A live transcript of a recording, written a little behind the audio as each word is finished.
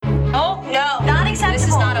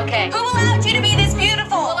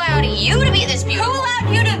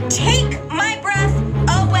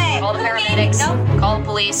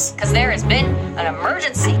because there has been an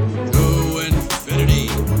emergency. To infinity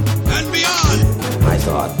and beyond. I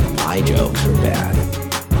thought my jokes were bad.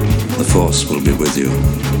 The Force will be with you,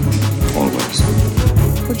 always.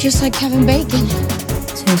 We're just like Kevin Bacon.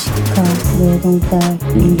 제시카 외동딸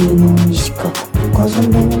일리노이시카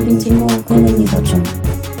거선배는 빈티모 그놈이다 좀.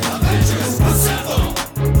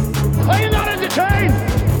 Are you not entertained?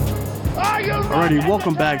 Are you? Alrighty,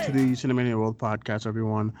 welcome back to the Cinemania World Podcast,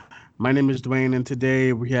 everyone. My name is Dwayne, and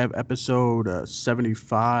today we have episode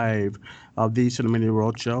 75 of the Cinemania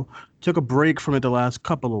World Show. Took a break from it the last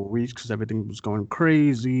couple of weeks because everything was going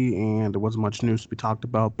crazy and there wasn't much news to be talked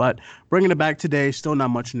about. But bringing it back today, still not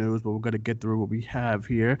much news, but we're going to get through what we have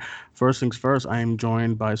here. First things first, I am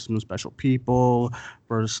joined by some special people.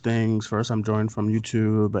 First things first, I'm joined from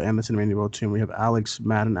YouTube and the Cinemania World team. We have Alex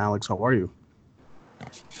Madden. Alex, how are you?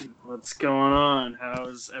 What's going on?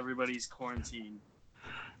 How's everybody's quarantine?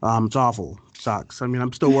 It's awful. Sucks. I mean,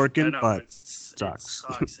 I'm still working, but it sucks.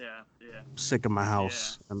 sucks. Yeah. I'm sick of my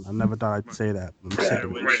house, and I never thought I'd say that. I'm sick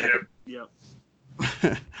of it.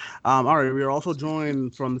 Yep. All right, we are also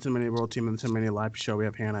joined from the Cinemania World team and the Cinemania Live show. We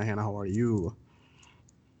have Hannah. Hannah, how are you?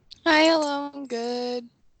 Hi, hello, I'm good.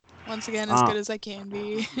 Once again, as good as I can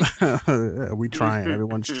be. We trying.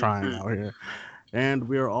 Everyone's trying out here. And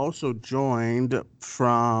we are also joined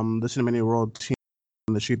from the Cinemania World team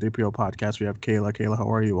and the Sheet 3PO podcast. We have Kayla. Kayla,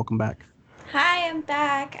 how are you? Welcome back. Hi, I'm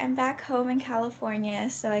back. I'm back home in California,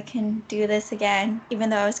 so I can do this again, even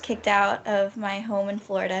though I was kicked out of my home in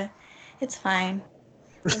Florida. It's fine.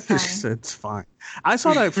 It's fine. I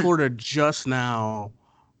saw that Florida just now,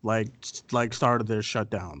 like started their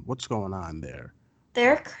shutdown. What's going on there?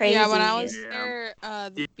 They're crazy. Yeah, when I was there,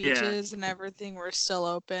 the beaches and everything were still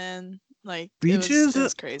open. Like, beaches? It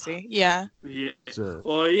was crazy. Yeah.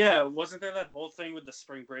 Well, yeah. Wasn't there that whole thing with the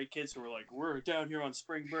spring break kids who were like, "We're down here on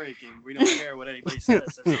spring break and we don't care what anybody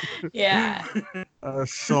says." Yeah.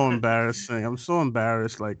 So embarrassing. I'm so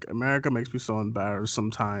embarrassed. Like, America makes me so embarrassed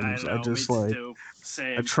sometimes. I know, just me like too.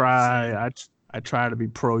 Same. I try to be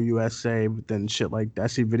pro USA, but then shit like that. I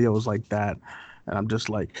see videos like that, and I'm just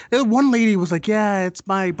like, one lady was like, "Yeah, it's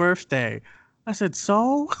my birthday." I said,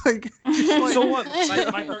 so? Like, so what?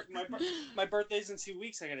 My birthday's in 2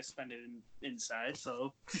 weeks. I gotta spend it inside,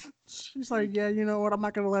 so. She's like, yeah, you know what? I'm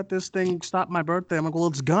not gonna let this thing stop my birthday. I'm like, well,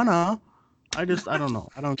 it's gonna. I don't know.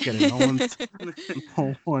 I don't get it. No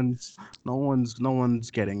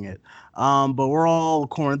one's getting it. But we're all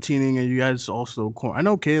quarantining, and you guys also I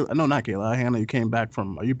know Kayla. No, not Kayla. Hannah, you came back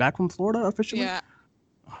from. Are you back from Florida officially? Yeah.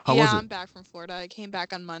 How was it? I'm back from Florida. I came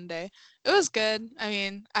back on Monday. It was good. I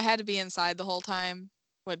mean, I had to be inside the whole time,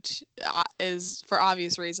 which is for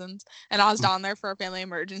obvious reasons. And I was down there for a family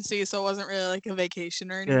emergency, so it wasn't really like a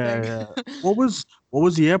vacation or anything. Yeah. What was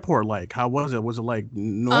the airport like? How was it? Was it like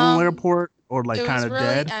normal airport or like kind of really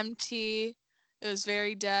dead? It was really empty. It was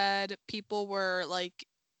very dead. People were like,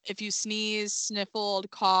 if you sneezed, sniffled,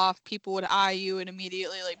 coughed, people would eye you and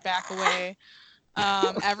immediately like back away.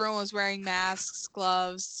 Everyone was wearing masks,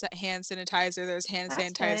 gloves, hand sanitizer. There's hand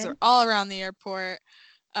sanitizer all around the airport.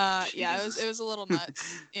 Yeah, it was a little nuts.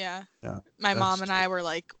 Yeah. My mom and I were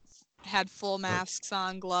like, had full masks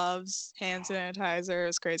on, gloves, hand sanitizer. It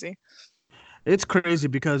was crazy. It's crazy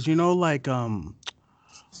because like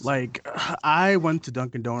I went to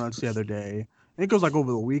Dunkin' Donuts the other day. I think it was like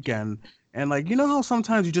over the weekend, and like how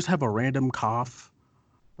sometimes you just have a random cough,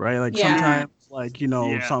 right? Like sometimes like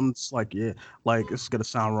something's like like it's gonna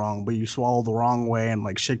sound wrong, but you swallow the wrong way and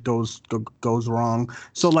like shit goes wrong.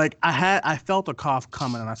 So like I felt a cough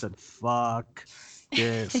coming and I said, fuck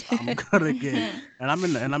this, I'm gonna get and I'm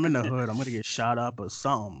in the hood, I'm gonna get shot up or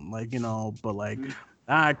something, like but like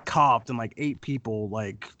I coughed and like 8 people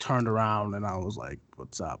like turned around and I was like,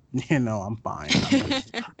 what's up? I'm fine.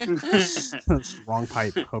 Wrong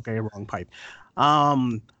pipe. Okay, wrong pipe.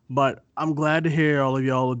 But I'm glad to hear all of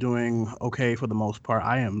y'all are doing okay for the most part.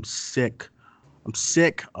 I am sick. I'm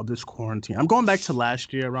sick of this quarantine. I'm going back to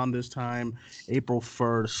last year around this time, April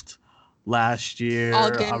 1st last year.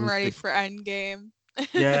 All getting ready for Endgame.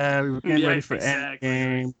 Yeah, we were getting ready for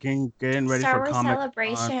Endgame, getting ready Star for Wars Comic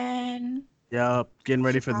Celebration. Yep, getting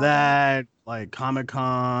ready for that, like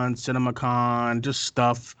Comic-Con, CinemaCon, just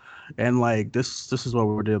stuff. And like this is what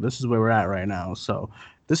we're doing. This is where we're at right now. So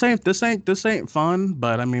this ain't fun,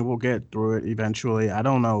 but I mean we'll get through it eventually. I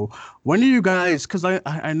don't know. When do you guys, because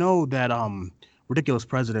I know that Ridiculous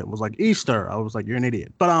President was like Easter. I was like, you're an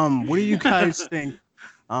idiot. But what do you guys think?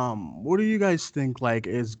 What do you guys think like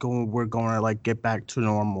we're going to like get back to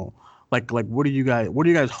normal? Like what are you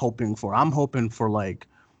guys hoping for? I'm hoping for like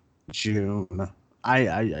June. I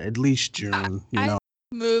at least June,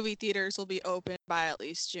 movie theaters will be open by at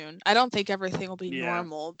least June. I don't think everything will be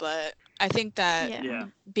normal, but I think that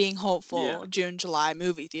being hopeful, June, July,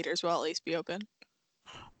 movie theaters will at least be open.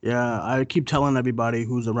 Yeah, I keep telling everybody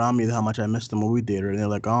who's around me how much I miss the movie theater. And they're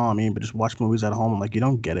like, oh, I mean, but just watch movies at home. I'm like, you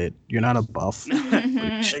don't get it. You're not a buff.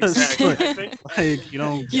 Exactly. Like, you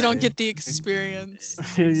don't get the experience.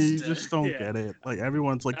 You just don't get it. Like,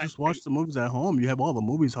 everyone's like, just watch the movies at home. You have all the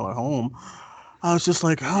movies at home. I was just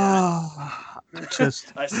like,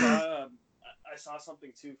 just. I saw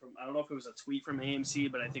something too from, I don't know if it was a tweet from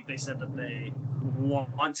AMC, but I think they said that they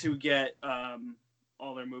want to get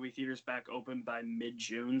all their movie theaters back open by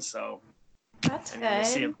mid-June. So that's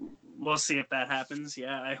good. We'll see if that happens.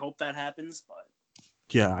 Yeah, I hope that happens. But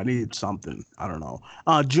yeah, I need something. I don't know.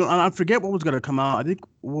 June. I forget what was gonna come out. I think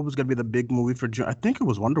what was gonna be the big movie for June. I think it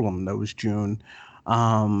was Wonder Woman that was June.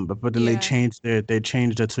 But then they changed it. They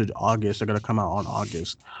changed it to August. They're gonna come out on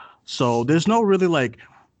August. So there's no really like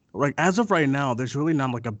as of right now, there's really not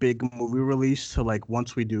like a big movie release to like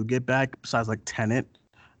once we do get back. Besides like Tenet,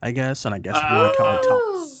 I guess, and I guess one count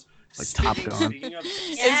Top Gun.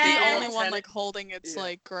 It's the only one like holding its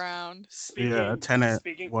like ground. Tenet.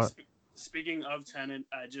 Speaking of Tenet,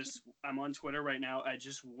 I'm on Twitter right now. I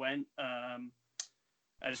just went by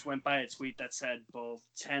a tweet that said both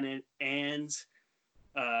Tenet and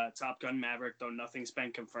Top Gun Maverick, though nothing's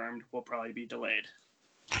been confirmed, will probably be delayed.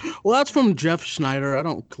 Well, that's from Jeff Schneider. I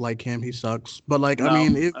don't like him. He sucks. But like, I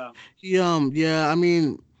mean,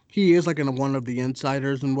 he is like one of the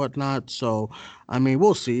insiders and whatnot. So, I mean,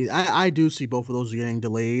 we'll see. I do see both of those getting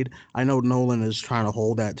delayed. I know Nolan is trying to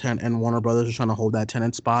hold that Tenet, and Warner Brothers is trying to hold that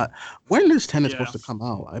Tenet spot. When is Tenet supposed to come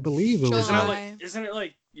out? I believe it was. Isn't it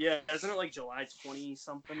like July 20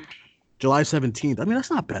 something? July 17th. I mean,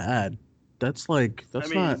 that's not bad. That's not.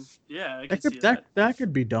 Yeah, that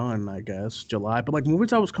could be done, I guess. July, but like movies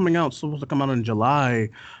that was coming out supposed to come out in July,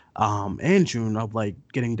 and June of like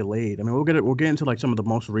getting delayed. I mean, we'll get into like some of the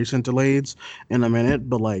most recent delays in a minute,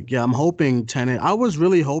 but like, yeah, I'm hoping Tenet. I was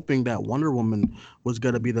really hoping that Wonder Woman was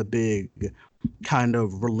gonna be the big kind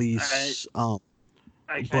of release. I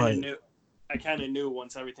kind of knew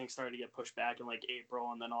once everything started to get pushed back in like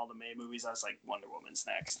April, and then all the May movies. I was like, Wonder Woman's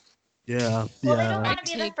next. Yeah. Well, they don't want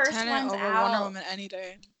to be the first ones out. Wonder Woman any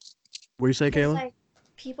day. What do you say, Kayla? Like,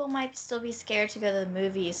 people might still be scared to go to the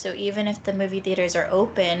movies, so even if the movie theaters are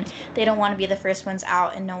open, they don't want to be the first ones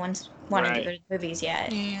out, and no one's wanted to go to the movies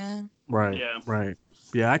yet. Yeah. Right. Yeah. Right.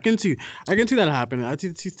 Yeah, I can see that happening. I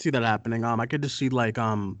can see that happening. I could just see like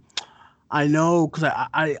I know because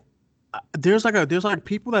I there's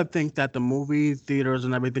people that think that the movie theaters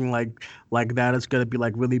and everything like that is gonna be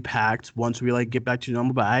like really packed once we like get back to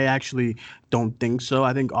normal, but I actually don't think so.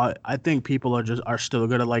 I think people are still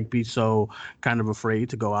gonna like be so kind of afraid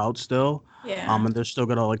to go out still. Yeah. And they're still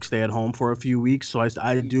gonna like stay at home for a few weeks. So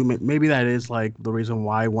I do maybe that is like the reason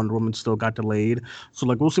why Wonder Woman still got delayed. So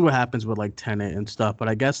like we'll see what happens with like Tenet and stuff. But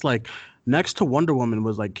I guess like next to Wonder Woman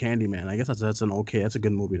was like Candyman. I guess that's a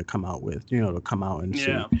good movie to come out with. To come out and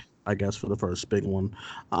see. I guess for the first big one.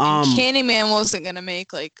 Candyman wasn't gonna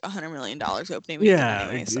make like $100 million opening weekend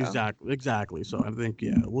anyway, so. Exactly. So I think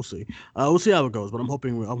we'll see. We'll see how it goes, but I'm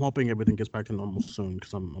hoping everything gets back to normal soon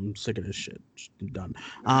because I'm sick of this shit. I'm done.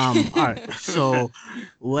 All right. So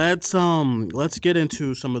let's get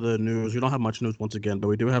into some of the news. We don't have much news once again, but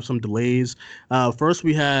we do have some delays. First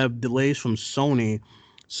we have delays from Sony.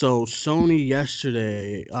 So Sony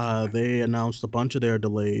yesterday, they announced a bunch of their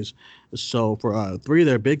delays. So for 3 of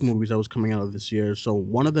their big movies that was coming out of this year. So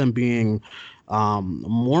one of them being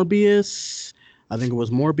Morbius. I think it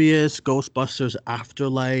was Morbius, Ghostbusters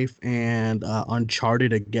Afterlife, and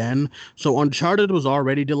Uncharted again. So Uncharted was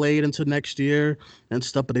already delayed into next year and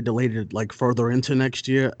stuff, but they delayed it like further into next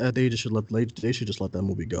year. They should just let that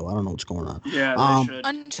movie go. I don't know what's going on. Yeah, they should.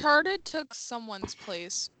 Uncharted took someone's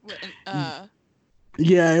place.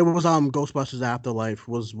 Yeah, it was Ghostbusters Afterlife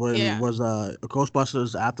was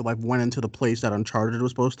Ghostbusters Afterlife went into the place that Uncharted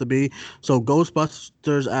was supposed to be. So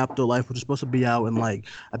Ghostbusters Afterlife, which is supposed to be out in like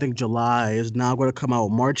I think July, is now going to come out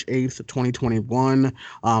March 8th, 2021.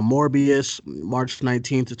 Morbius March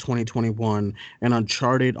 19th, 2021, and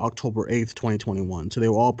Uncharted October 8th, 2021. So they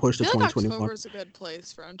were all pushed to 2021. October is a good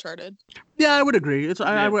place for Uncharted. Yeah, I would agree.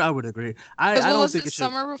 I would agree. I don't think it should.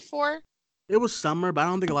 Summer before. It was summer, but I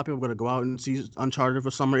don't think a lot of people are going to go out and see Uncharted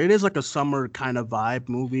for summer. It is like a summer kind of vibe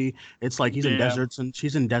movie. It's like she's in deserts and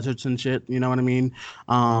shit. You know what I mean?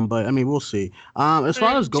 But I mean, we'll see. As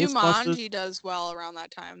far as Ghostbusters, Jumanji does well around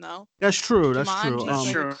that time, though. That's true.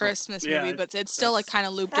 Jumanji's like a Christmas movie, but it's still like kind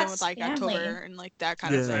of looped in with like family. October and like that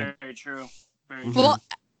kind of thing. Very true. Well,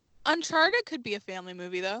 Uncharted could be a family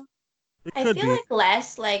movie though. I feel like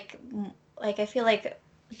less like I feel like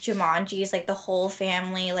Jumanji's, like the whole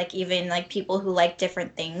family, like even like people who like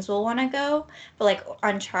different things will want to go. But like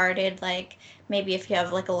Uncharted, like maybe if you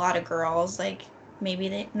have like a lot of girls, like maybe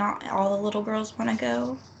they not all the little girls want to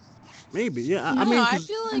go. Maybe, yeah. I I don't know. mean, I because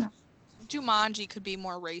feel like Jumanji could be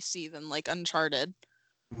more racy than like Uncharted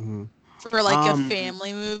mhm. for like a Um,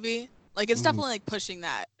 family movie. Like it's mhm. definitely like pushing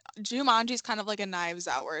that. Jumanji's kind of like a Knives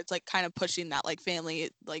Out where it's like kind of pushing that like family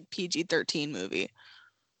like PG-13 movie.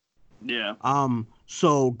 Yeah.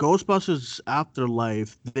 So Ghostbusters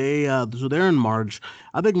Afterlife, so they're in March.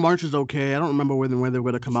 I think March is okay. I don't remember when they're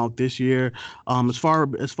going to come out this year. As far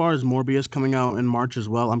as Morbius coming out in March as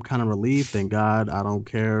well, I'm kind of relieved. Thank God. I don't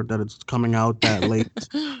care that it's coming out that late.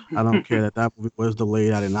 I don't care that that movie was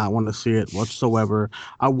delayed. I did not want to see it whatsoever.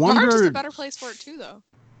 I March is a wonder. better place for it too, though.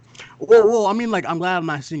 Well, I mean, like, I'm glad I'm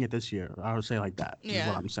not seeing it this year. I would say like that is what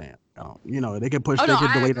Yeah. I'm saying. They could push, Oh they no, could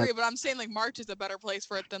I delay that. agree, but I'm saying like March is a better place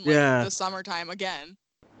for it than like Yeah, the summertime again.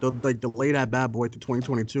 they'll like delay that bad boy to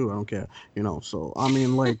 2022. I don't care. So I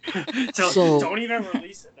mean, like, don't even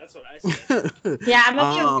release it. That's what I said. Yeah, I'm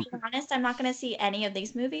gonna be um, really honest. I'm not gonna see any of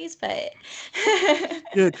these movies, but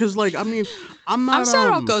yeah, because like, I mean, I'm I'm not sad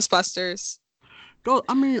about Ghostbusters.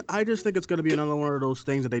 I mean, I just think it's gonna be another one of those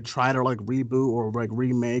things that they try to like reboot or like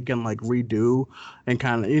remake and like redo, and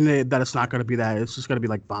kind of that it's not gonna be that. It's just gonna be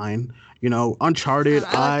like fine. Uncharted.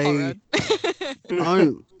 I like Paul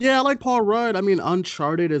Rudd. Yeah, I like Paul Rudd. I mean,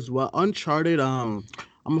 Uncharted as well. Uncharted. I'm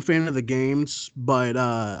a fan of the games, but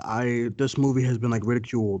I this movie has been like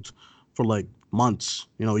ridiculed for like months,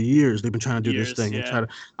 years. They've been trying to do this Years, thing and yeah.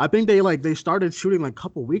 I think they started shooting like a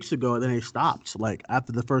couple weeks ago, and then they stopped like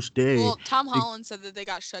after the first day. Well, Tom Holland said that they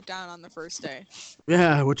got shut down on the first day.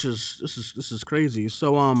 Yeah, which is this is crazy.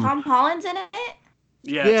 So Tom Holland's in it.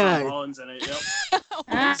 Yeah, Tom yeah, Holland's in it. Yep.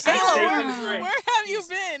 Taylor, where have you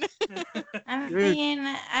been? I mean,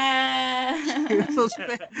 so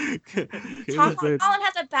Tom Holland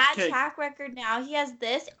has a bad track record now. He has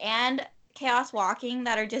this and Chaos Walking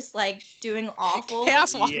that are just like doing awful.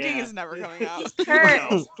 Chaos Walking is never coming out.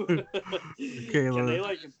 Kurt. Can they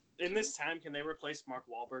like in this time? Can they replace Mark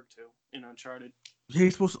Wahlberg too in Uncharted?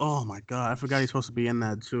 He's supposed. Oh my god, I forgot he's supposed to be in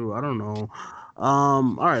that too. I don't know.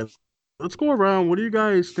 All right, let's go around. What are you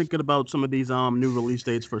guys thinking about some of these new release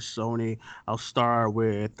dates for Sony? I'll start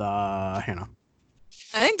with Hannah.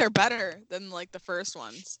 I think they're better than like the first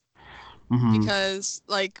ones. Because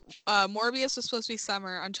like Morbius was supposed to be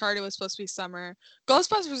summer, Uncharted was supposed to be summer.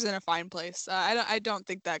 Ghostbusters was in a fine place. I don't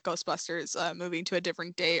think that Ghostbusters moving to a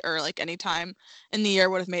different date or like any time in the year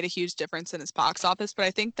would have made a huge difference in its box office. But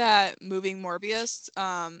I think that moving Morbius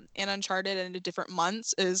and Uncharted into different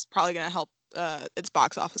months is probably going to help its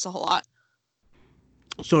box office a whole lot.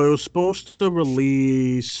 So it was supposed to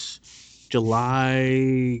release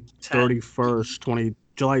July 31st,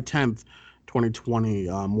 July 10th, 2020,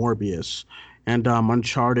 Morbius. And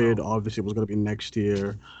Uncharted obviously was gonna be next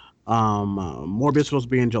year. Morbius was supposed to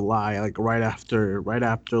be in July, like right after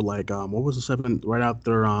like what was the seventh right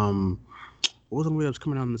after what was the movie that was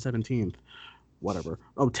coming out on the 17th? Whatever.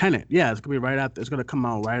 Oh, Tenet. Yeah, it's gonna be right after. It's gonna come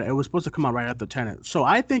out right. It was supposed to come out right after Tenet. So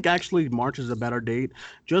I think actually March is a better date,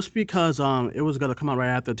 just because it was gonna come out right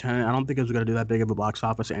after Tenet. I don't think it was gonna do that big of a box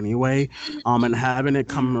office anyway. And having it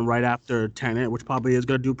come right after Tenet, which probably is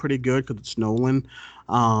gonna do pretty good because it's Nolan.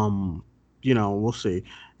 We'll see.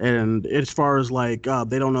 And as far as like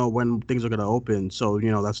they don't know when things are gonna open, so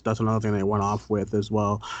that's another thing they went off with as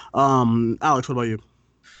well. Alex, what about you?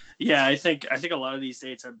 Yeah, I think a lot of these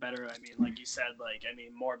dates are better. I mean, like you said,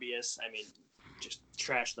 Morbius. I mean, just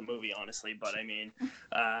trash the movie, honestly. But I mean,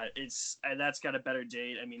 that's got a better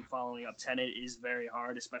date. I mean, following up Tenet is very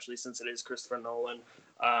hard, especially since it is Christopher Nolan.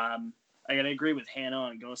 I gotta agree with Hannah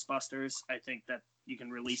on Ghostbusters. I think that you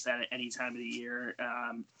can release that at any time of the year,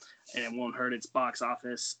 and it won't hurt its box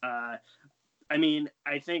office. I mean,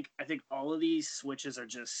 I think all of these switches are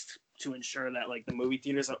just to ensure that like the movie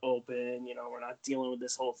theaters are open. We're not dealing with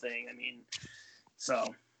this whole thing. I mean, so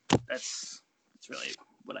that's really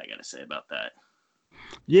what I gotta say about that.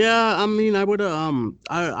 Yeah, I mean, I would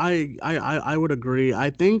I would agree. I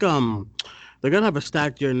think they're gonna have a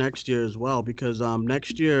stacked year next year as well because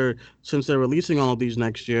next year, since they're releasing all of these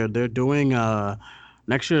next year, they're doing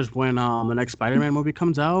next year is when the next Spider-Man movie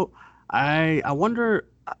comes out. I wonder.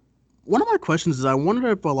 One of my questions is I wonder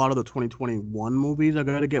if a lot of the 2021 movies are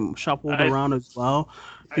going to get shuffled around as well,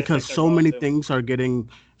 because so many things are getting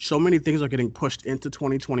pushed into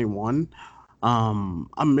 2021.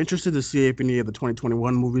 I'm interested to see if any of the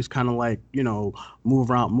 2021 movies kind of like move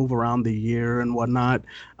around the year and whatnot.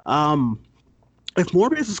 If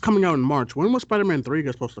Morbius is coming out in March, when was Spider-Man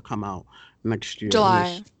 3 supposed to come out next year?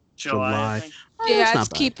 July. July, I think. Yeah, not it's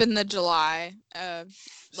bad. keeping the July.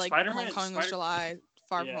 Like Spider-Man- Homecoming was July.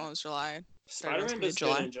 Far From Yeah. Home was July. Spider-Man be does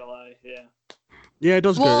good in July. Yeah. Yeah, it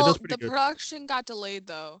does good. It Well, does pretty the good. production got delayed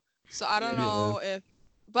though, so I don't Yeah. know if.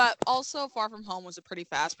 But also, Far From Home was a pretty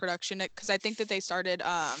fast production because I think that they started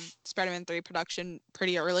Spider-Man 3 production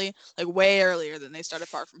pretty early, like way earlier than they started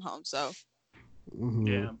Far From Home. So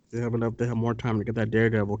Yeah. They have enough. They have more time to get that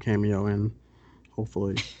Daredevil cameo in.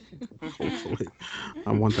 Hopefully, hopefully,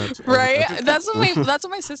 I want that. right, To, that's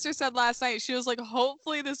what my sister said last night. She was like,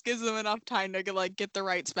 hopefully this gives them enough time to like get the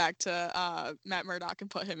rights back to Matt Murdock and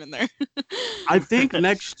put him in there. I think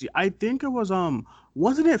next. I think it was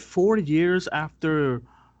Wasn't it 4 years after?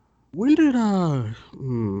 When did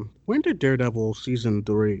when did Daredevil season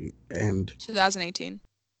 3 end? 2018.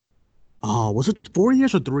 Oh, was it 4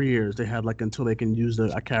 years or 3 years? They had like until they can use the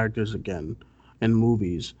characters again in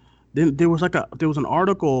movies. Then there was an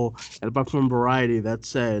article from Variety that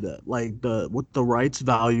said like the with the rights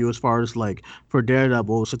value as far as like for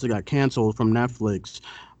Daredevil since it got canceled from Netflix,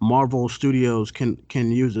 Marvel Studios can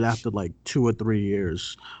use it after like 2 or 3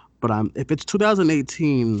 years. But if it's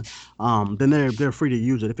 2018, then they're free to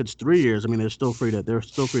use it. If it's 3 years, I mean they're still free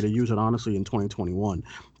to use it honestly in 2021.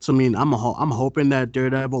 So I mean, I'm hoping that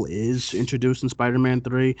Daredevil is introduced in Spider-Man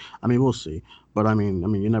 3. I mean, we'll see, but I mean,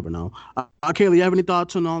 you never know. Kaylee, you have any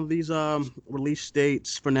thoughts on all these release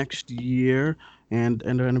dates for next year and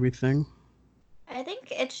everything? I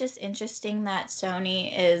think it's just interesting that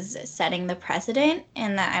Sony is setting the precedent,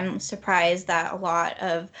 and that I'm surprised that a lot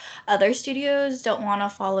of other studios don't want to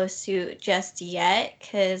follow suit just yet,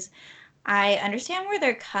 because I understand where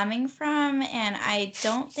they're coming from, and I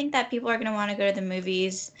don't think that people are going to want to go to the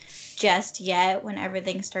movies just yet when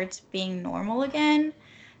everything starts being normal again.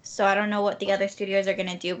 So I don't know what the other studios are going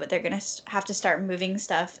to do, but they're going to have to start moving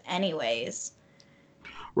stuff anyways.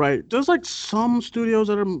 Right. There's like some studios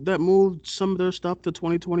that moved some of their stuff to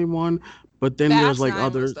 2021, but then there's Fast like 9 was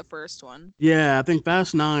others. the first one. Yeah, I think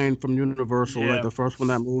Fast Nine from Universal, like Yeah. the first one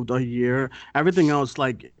that moved a year. Everything else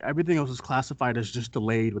is classified as just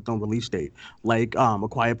delayed with no release date. Like A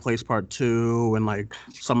Quiet Place Part Two and like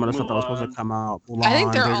some of the stuff that was supposed to Mulan. come out. I think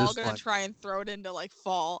Mulan, they're they're all just gonna like try and throw it into like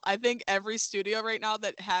fall. I think every studio right now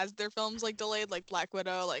that has their films like delayed, like Black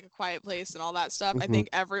Widow, like A Quiet Place, and all that stuff. I mhm. think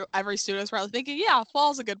every studio is probably thinking, yeah,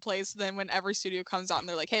 fall's a good place. Then when every studio comes out and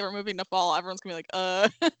they're like, hey, we're moving to fall, everyone's gonna be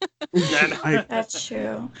like. I That's true.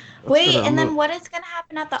 that's good. Wait, I'm and gonna then what is going to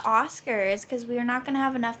happen at the Oscars? Because we're not going to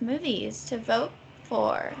have enough movies to vote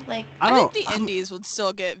for. Like, I I think don't the I'm indies would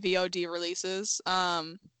still get VOD releases.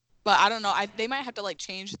 But I don't know. They might have to like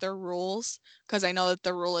change their rules because I know that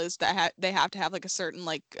the rule is that they have to have like a certain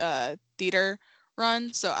like theater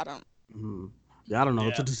run. So I don't. mhm. Yeah, I don't know.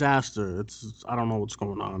 It's a Yeah. disaster. I don't know what's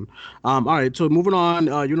going on. All right, so moving on.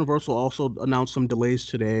 Universal also announced some delays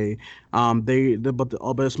today. But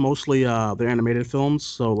it's mostly their animated films.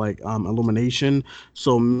 So like Illumination.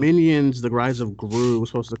 So Minions: The Rise of Gru was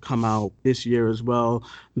supposed to come out this year as well.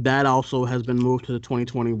 That also has been moved to the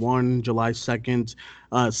 2021 July 2nd.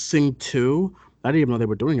 Sing 2. I didn't even know they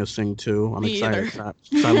were doing a Sing 2. I'm Me excited either.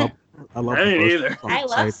 because I love I the didn't first one, either. so I'm I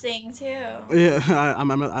love excited. Sing too. Yeah,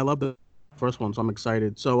 I love the first one, so I'm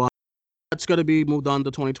excited. So that's gonna be moved on to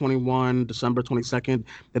 2021, December 22nd,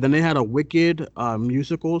 and then they had a Wicked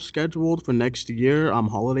musical scheduled for next year,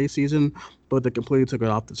 holiday season, but they completely took it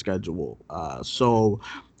off the schedule. So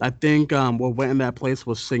I think what went in that place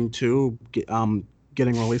was Sing 2,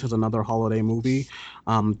 getting released as another holiday movie,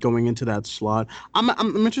 going into that slot. I'm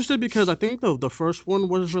interested because I think the first one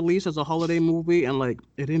was released as a holiday movie and like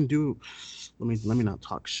it didn't do. Let me not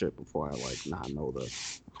talk shit before I like not know the.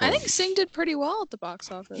 I Hold think on. Sing did pretty well at the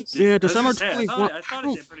box office. Yeah, I was gonna December say, 21. I thought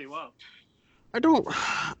it did pretty well. I don't.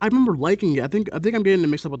 I remember liking it. I think I'm getting it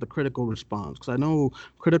mixed up with the critical response because I know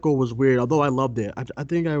critical was weird. Although I loved it. I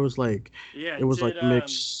think I was like, Yeah, it it was like did.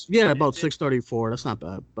 mixed. Yeah, It about did. 634. That's not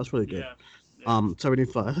bad. That's really good. Yeah. Yeah.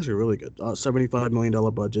 75. That's actually really good. $75 million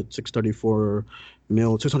budget.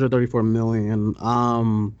 634 million.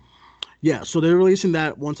 Yeah, so they're releasing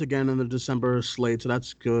that once again in the December slate, so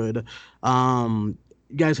that's good. You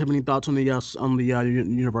guys have any thoughts on the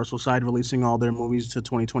Universal side releasing all their movies to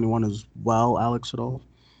 2021 as well, Alex, at all?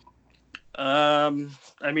 I mean,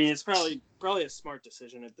 it's probably a smart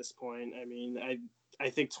decision at this point. I mean, I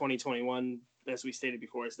think 2021, as we stated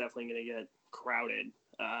before, is definitely going to get crowded.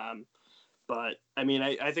 But I mean,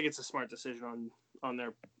 I think it's a smart decision on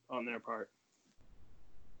their part.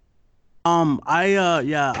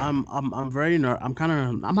 Yeah, I'm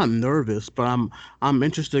not nervous, but I'm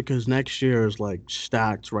interested because next year is like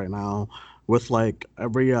stacked right now with like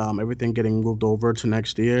everything getting moved over to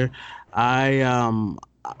next year. I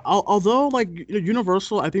although like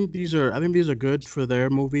Universal, I think these are good for their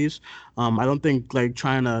movies. I don't think like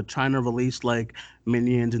trying to release like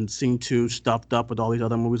Minions and Sing 2 stuffed up with all these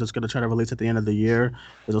other movies that's gonna try to release at the end of the year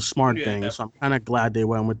is a smart thing. Yeah. So I'm kind of glad they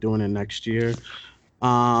went with doing it next year.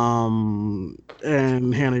 And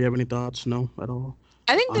Hannah, you have any thoughts? No, at all.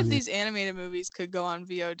 I think that Anya? these animated movies could go on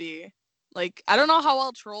VOD. Like, I don't know how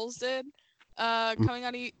well Trolls did, coming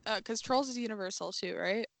out of, because Trolls is Universal too,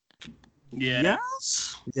 right? Yeah.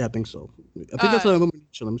 Yes. Yeah, I think so. I think that's Uh, a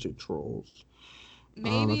Illumination. Let me see, Trolls. I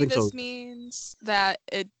Maybe think so. this means that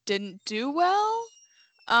it didn't do well,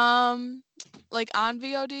 like on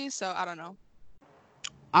VOD. So I don't know.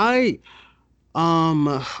 I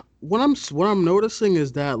what I'm noticing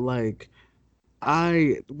is that like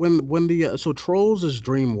I when the so Trolls is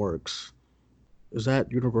DreamWorks. Is that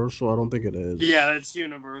Universal? I don't think it is. Yeah, that's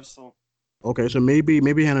Universal. Okay, so maybe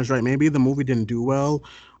Hannah's right. Maybe the movie didn't do well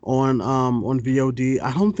on VOD.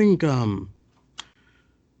 I don't think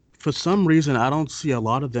for some reason I don't see a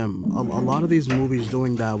lot of them a lot of these movies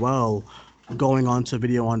doing that well going on to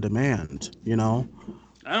video on demand, you know?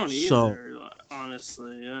 I don't So either,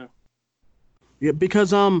 honestly. Yeah. yeah,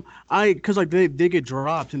 because because like they get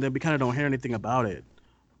dropped and then we kind of don't hear anything about it.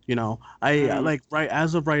 You know, Mm. like right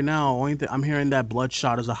as of right now, only thing I'm hearing that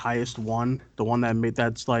Bloodshot is the highest one, the one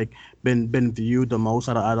that's like been viewed the most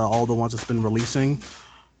out of all the ones that's been releasing,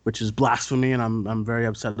 which is blasphemy, and I'm very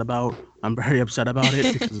upset about. I'm very upset about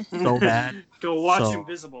it because it's so bad. Go watch So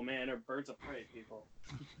Invisible Man or Birds of Prey, people.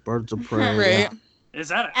 Birds of Prey, yeah, Right. Is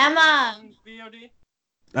that Emma. on VOD?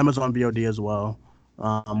 Amazon VOD as well.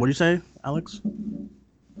 What do you say, Alex?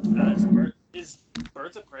 Is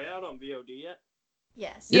Birds of Prey out on VOD yet?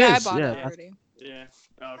 Yes. It Yeah, I is, bought it yeah. already. Yeah.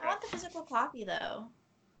 I Okay. want the physical copy though.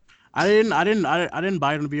 I didn't buy it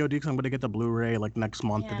on VOD because I'm gonna get the Blu-ray like next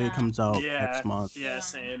month. The day it Yeah. comes out Yeah. next month. Yeah.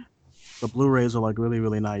 Same. The Blu-rays are like really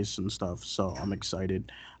really nice and stuff, so I'm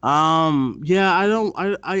excited. Yeah, I don't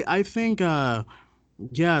I think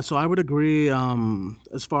yeah, so I would agree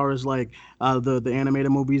as far as like the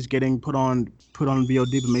animated movies getting put on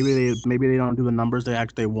VOD, but maybe they don't do the numbers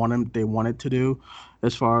they want it to do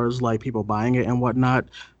as far as like people buying it and whatnot.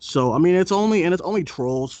 So I mean it's only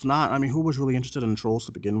Trolls, not I mean who was really interested in Trolls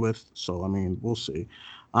to begin with? So I mean, we'll see.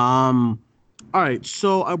 Um all right,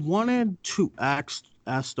 so I wanted to ask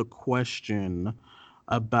the question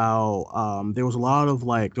about there was a lot of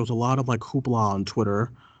like hoopla on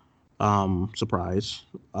Twitter, surprise.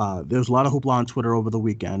 There's a lot of hoopla on Twitter over the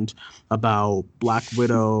weekend about Black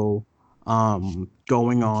Widow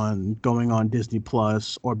going on Disney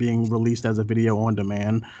Plus or being released as a video on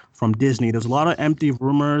demand from Disney. There's a lot of empty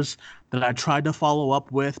rumors that I tried to follow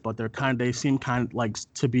up with, but they seem kind of like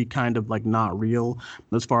to be kind of like not real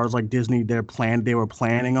as far as like Disney they were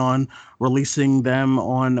planning on releasing them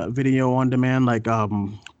on video on demand like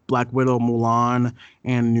Black Widow, Mulan,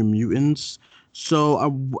 and New Mutants.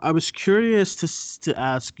 So I was curious to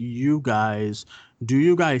ask you guys, do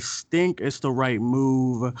you guys think it's the right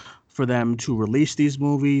move for them to release these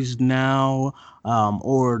movies now,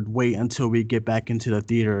 or wait until we get back into the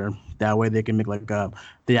theater? That way they can make like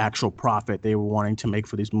the actual profit they were wanting to make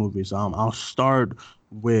for these movies. I'll start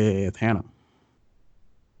with Hannah.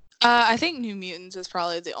 I think New Mutants is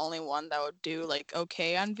probably the only one that would do like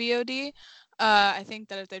okay on VOD. I think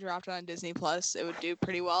that if they dropped it on Disney Plus, it would do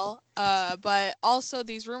pretty well. But also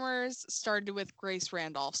these rumors started with Grace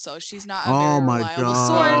Randolph, so she's not a Oh very my reliable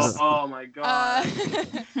god. source. Oh my god.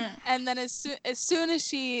 And then as soon as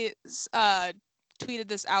she tweeted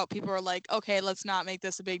this out, people were like, okay, let's not make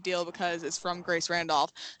this a big deal because it's from Grace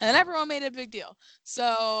Randolph, and then everyone made it a big deal.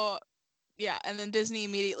 So yeah, and then Disney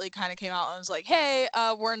immediately kind of came out and was like, hey,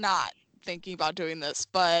 we're not thinking about doing this,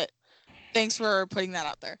 but thanks for putting that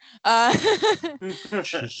out there.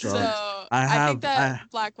 So So I I think have that I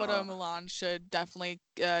Black Widow and Mulan should definitely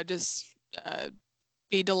just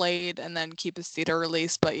be delayed and then keep its theater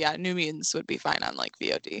release. But yeah, New Mutants would be fine on like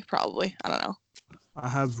VOD probably. I don't know. I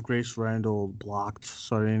have Grace Randall blocked,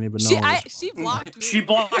 so I didn't even know it was. She blocked me. She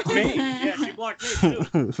blocked me. Yeah, she blocked me too.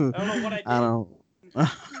 I don't know what I did. I don't.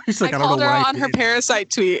 He's I like, I don't know called her what I out on her did. Parasite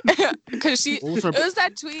tweet because What was her? it was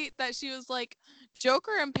that tweet that she was like,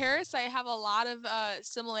 Joker and Parasite have a lot of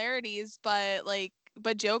similarities, but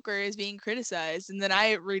Joker is being criticized, and then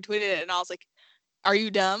I retweeted it and I was like, are you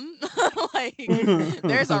dumb? Like,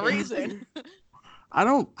 there's a reason. I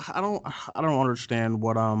don't understand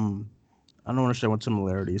what I don't understand what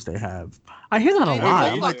similarities they have. I hear that I a mean, they're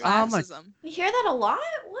lot. both about I'm like, classism. You hear that a lot?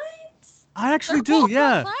 What? I actually They're do. both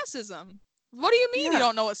Yeah, about classism. What do you mean you yeah,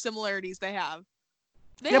 don't know what similarities they have?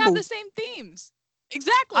 They yeah, have but the same themes. I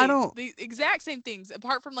Exactly. don't. The exact same things,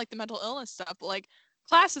 apart from like the mental illness stuff, but like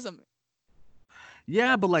classism.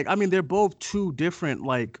 Yeah, but like I mean, they're both two different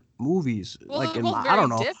like movies. Well, Like they're in both my, I very don't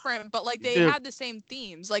know. different, but like they They're had the same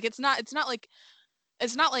themes. Like it's not like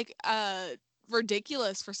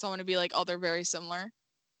ridiculous for someone to be like, oh, they're very similar.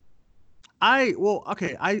 I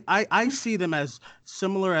see them as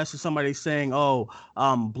similar as to somebody saying, "Oh,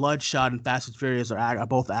 Bloodshot and Fast and Furious are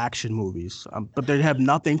both action movies," but they have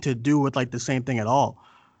nothing to do with like the same thing at all.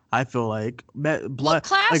 I feel like Look, blood,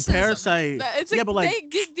 like classism. Parasite, It's yeah, like but like, they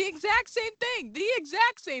get the exact same thing. The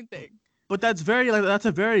exact same thing. but that's a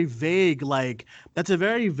very vague It's the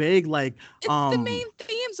main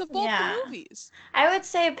themes of both the Yeah. movies. I would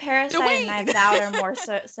say Parasite and Dwayne. Knives Out are more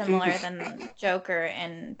similar than Joker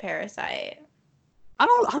and Parasite.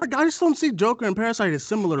 I just don't see Joker and Parasite as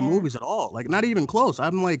similar movies at all. Like not even close.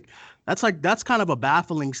 I'm like that's kind of a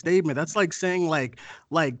baffling statement. That's like saying like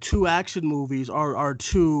two action movies are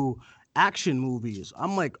two action movies.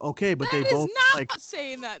 I'm like, okay, but they That is both not like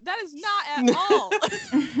saying that. That is not at all.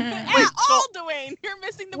 wait, At all, Dwayne. You're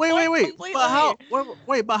missing the point completely.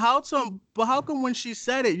 but how come when she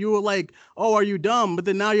said it you were like, "Oh, are you dumb?" But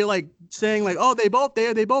then now you're like saying like, "Oh, they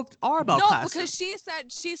both are about No, classism." because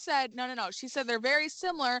she said no. She said they're very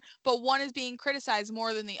similar, but one is being criticized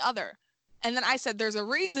more than the other. And then I said, there's a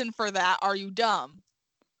reason for that. Are you dumb?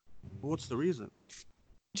 What's the reason?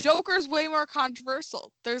 Joker's way more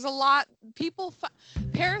controversial. There's a lot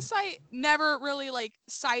Parasite never really like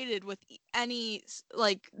sided with any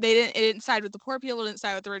like it didn't side with the poor people, didn't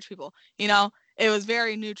side with the rich people. You know, it was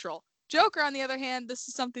very neutral. Joker, on the other hand, this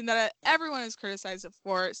is something that everyone has criticized it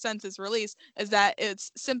for since its release, is that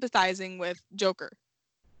it's sympathizing with Joker.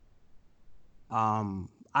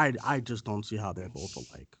 I just don't see how they're both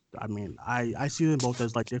alike. I mean, I see them both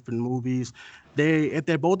as like different movies. If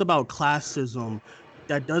they're both about classism,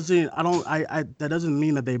 that doesn't I that doesn't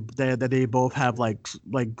mean that they both have like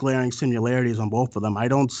glaring similarities on both of them. I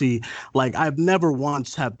don't see like I've never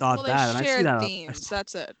once have thought Well, they that, and I see shared that themes.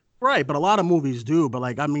 That's it. right, but a lot of movies do. But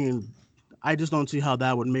like I mean, I just don't see how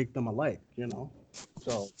that would make them alike. You know,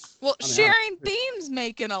 so Well, I mean, sharing themes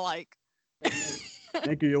make it alike.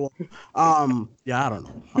 thank you. Yeah, I don't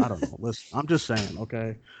know. Listen, I'm just saying,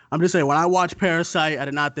 okay? I'm just saying, when I watch Parasite, I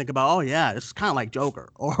did not think about, oh, yeah, it's kind of like Joker.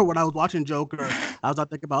 Or when I was watching Joker, I was not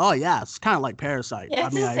thinking about, oh, yeah, it's kind of like Parasite. You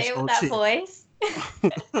have I mean, to I say just it with don't that see voice.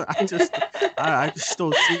 I just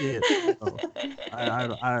don't see it. So,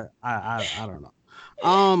 I don't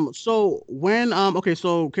know. So when okay,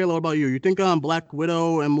 so Kayla, what about you? You think Black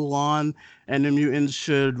Widow and Mulan and the Mutants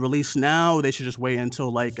should release now? Or they should just wait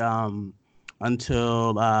until later on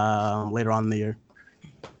in the year.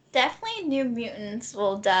 Definitely New Mutants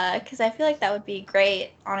will, because I feel like that would be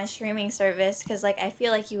great on a streaming service, because like I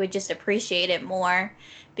feel like you would just appreciate it more,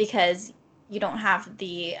 because you don't have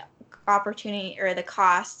the opportunity or the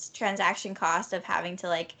transaction cost of having to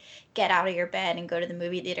like get out of your bed and go to the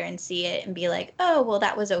movie theater and see it and be like, oh, well,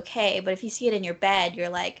 that was okay. But if you see it in your bed, you're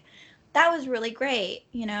like, that was really great,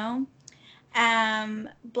 you know?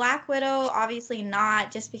 Black Widow, obviously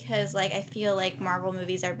not, just because like I feel like Marvel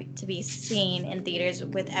movies are to be seen in theaters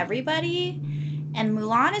with everybody. And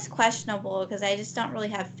Mulan is questionable because I just don't really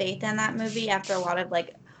have faith in that movie after a lot of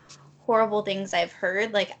like horrible things I've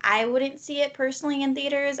heard. Like I wouldn't see it personally in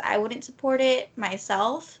theaters. I wouldn't support it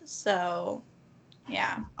myself. So,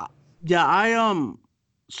 yeah. Yeah,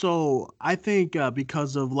 so I think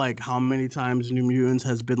because of like how many times New Mutants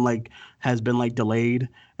has been like delayed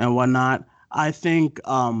and whatnot, I think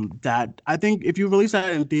if you release that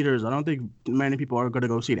in theaters, I don't think many people are gonna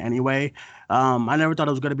go see it anyway. I never thought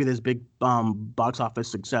it was gonna be this big box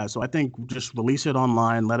office success. So I think just release it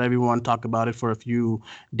online, let everyone talk about it for a few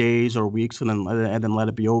days or weeks, and then let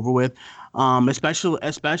it be over with.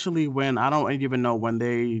 Especially when I don't even know when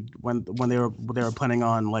they were planning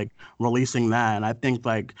on like releasing that. And I think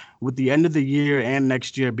like with the end of the year and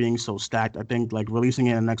next year being so stacked, I think like releasing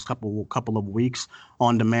it in the next couple of weeks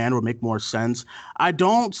on demand would make more sense. I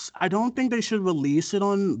don't think they should release it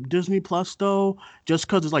on Disney Plus though, just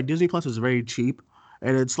because it's like Disney Plus is very cheap.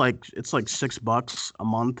 And it's like $6 a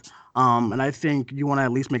month. And I think you want to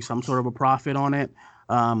at least make some sort of a profit on it.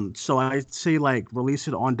 So I say like release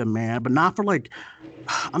it on demand, but not for like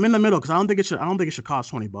I'm in the middle because I don't think it should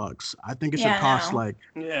cost $20. I think it should cost like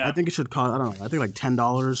Yeah. I think it should cost I don't know, I think like $10,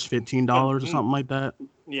 $15 or something like that.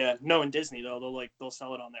 Yeah, no, in Disney though, they'll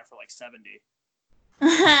sell it on there for like 70.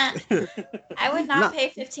 I would not pay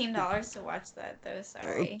 $15 to watch that though,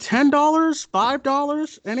 sorry. $10,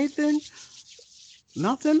 $5, anything?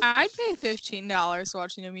 Nothing? I'd pay $15 to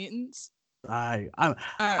watch New Mutants. I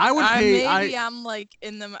would pay I'm like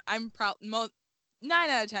I'm proud 9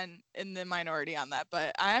 out of 10 in the minority on that,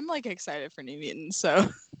 but I'm like excited for New Mutants, so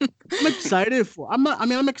I'm excited for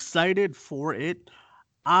I'm excited for it.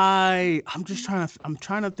 I'm trying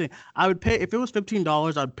to think. I would pay if it was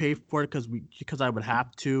 $15. I'd pay for it because I would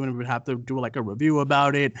have to, and we would have to do like a review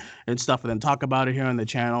about it and stuff, and then talk about it here on the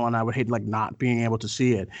channel. And I would hate like not being able to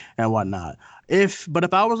see it and whatnot. If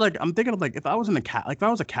I was like, I'm thinking of like if I was in a like if I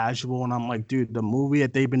was a casual and I'm like, dude, the movie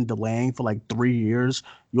that they've been delaying for like 3 years,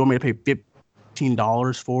 you want me to pay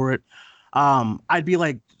 $15 for it? I'd be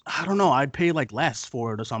like, I don't know, I'd pay like less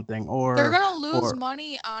for it or something, They're gonna lose or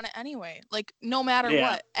money on it anyway. Like no matter Yeah.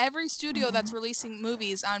 what, every studio that's releasing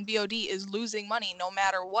movies on VOD is losing money no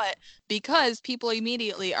matter what because people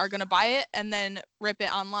immediately are gonna buy it and then rip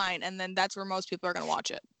it online, and then that's where most people are gonna watch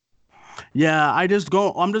it. Yeah, I'm just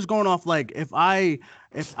going off like if I'm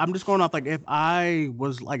just going off like if I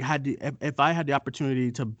was like if I had the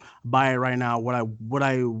opportunity to buy it right now, would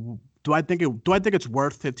I do I think it's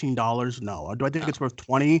worth $15? No. Or do I think No. it's worth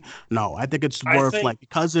 20? No. I think it's I worth think like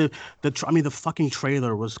because of the fucking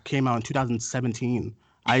trailer came out in 2017.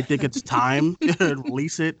 I think it's time to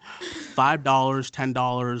release it. $5,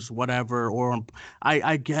 $10, whatever. Or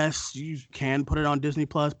I guess you can put it on Disney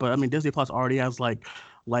Plus, but I mean Disney Plus already has like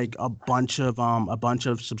a bunch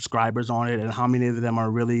of subscribers on it, and how many of them are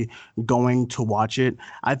really going to watch it.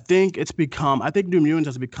 I think New Mutants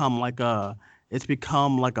has become like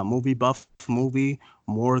a movie buff movie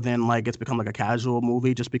more than like it's become like a casual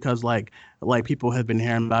movie, just because like people have been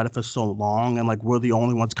hearing about it for so long, and like we're the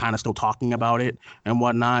only ones kind of still talking about it and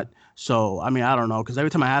whatnot. So I mean, I don't know, because every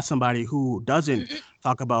time I ask somebody who doesn't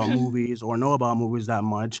talk about movies or know about movies that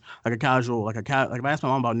much, like a casual, like if I ask my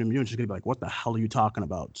mom about New Mutants, she's gonna be like, "What the hell are you talking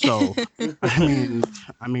about?" So, I mean,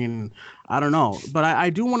 I mean, I don't know, but I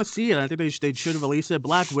do want to see it. I think they should release it.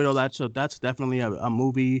 Black Widow, that's definitely a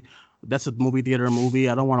movie. That's a movie theater movie.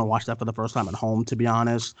 I don't want to watch that for the first time at home, to be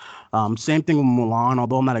honest. Same thing with Mulan.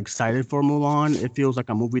 Although I'm not excited for Mulan, it feels like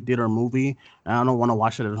a movie theater movie, and I don't want to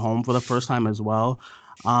watch it at home for the first time as well.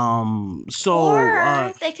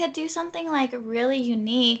 Or they could do something like really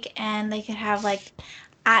unique and they could have like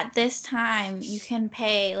at this time you can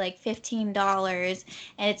pay like $15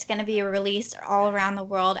 and it's going to be released all around the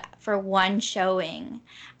world for one showing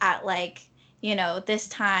at like this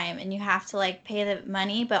time, and you have to like pay the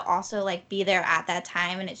money but also like be there at that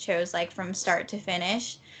time, and it shows like from start to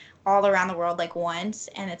finish all around the world like once,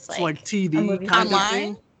 and it's So like like a TV movie for kind of them.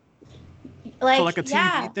 Online? thing. So Like like a TV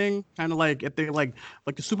yeah. thing, kind of like if they like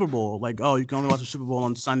the Super Bowl, like, oh, you can only watch the Super Bowl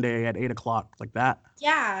on Sunday at 8 o'clock, like that.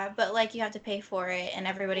 Yeah, but like you have to pay for it, and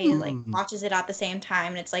everybody like Hmm. watches it at the same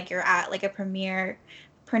time, and it's like you're at like a premiere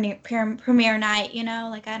night,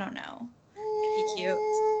 Like I don't know, it'd be cute.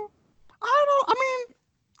 I don't. I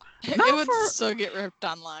mean, It not would for. still get ripped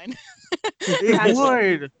online. It Gotcha.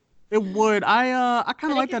 would. It would. I kind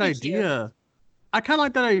But of it like could that be cute. idea. I kind of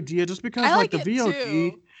like that idea just I because like like the it too.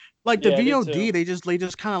 VOD, like the Yeah, me VOD, too. they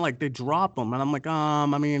just kind of like they drop them, and I'm like, I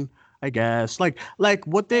mean, I guess like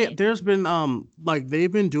what Right. there's been like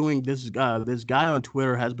they've been doing this guy on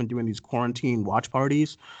Twitter has been doing these quarantine watch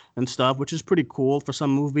parties and stuff, which is pretty cool for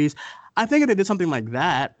some movies. I think if they did something like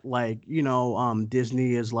that, like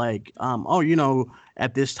Disney is like oh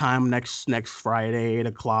at this time next Friday 8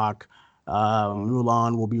 o'clock.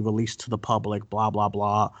 Mulan will be released to the public, blah blah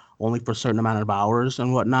blah, only for a certain amount of hours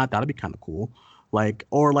and whatnot. That'd be kind of cool. Like,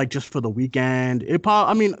 or like just for the weekend.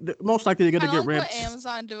 I mean, most likely they're gonna Kind of get like what ripped.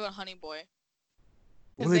 Amazon did with Honey Boy.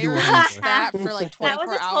 What do Because they they do with Honey released Boy? that for like That was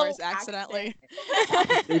 24 a hours total accidentally.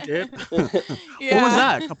 They did. What was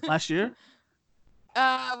Yeah. that? Last year?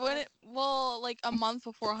 Like a month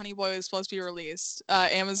before Honey Boy was supposed to be released,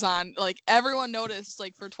 Amazon, like everyone noticed,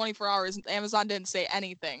 like for 24 hours, Amazon didn't say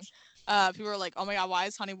anything. People were like, "Oh my god, why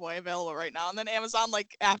is Honey Boy available right now?" And then Amazon,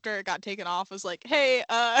 like after it got taken off, was like, "Hey,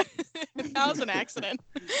 that was an accident."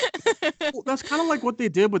 Well, that's kind of like what they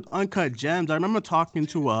did with Uncut Gems. I remember talking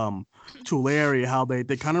to Larry how they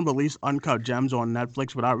kind of released Uncut Gems on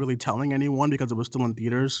Netflix without really telling anyone because it was still in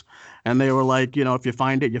theaters, and they were like, if you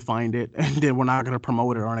find it, you find it, and then we're not gonna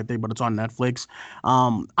promote it or anything, but it's on Netflix.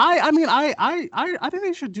 I mean, I think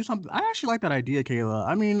they should do something. I actually like that idea, Kayla.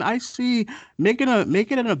 I mean, I see make it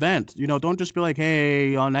an event. Don't just be like,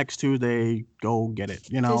 hey, on next Tuesday, go get it.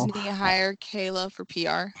 Disney hire Kayla for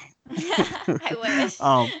PR. I wish.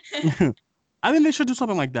 um. I think they should do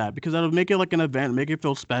something like that because that'll make it like an event, make it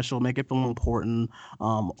feel special, make it feel important.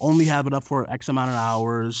 Only have it up for X amount of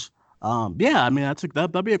hours. Yeah, I mean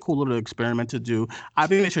that'd be a cool little experiment to do. I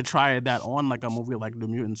think they should try that on like a movie like The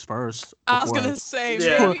Mutants first I was before. gonna say,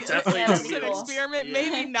 Yeah, maybe definitely this that'd is be an cool. experiment. Yeah.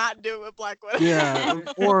 Maybe not do it with Black Widow. Yeah,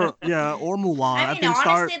 or Mulan. I I mean, think start.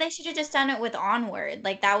 honestly, they should have just done it with Onward.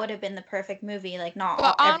 Like that would have been the perfect movie. Like not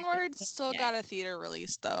But all everything. Onward still Yeah. got a theater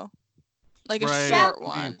release though. like a Right. short Yeah.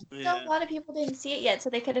 one. So a lot of people didn't see it yet, so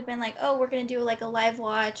they could have been like, "Oh, we're gonna do like a live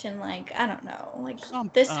watch," and like I don't know, like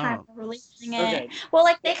this time we're releasing it. Okay. Well,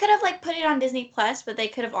 like they could have like put it on Disney Plus, but they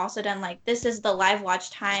could have also done like, "This is the live watch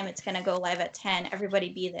time. It's gonna go live at 10. Everybody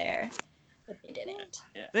be there." But they didn't.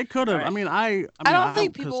 Yeah. They could have. All right. I don't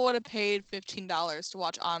think 'cause- people would have paid $15 to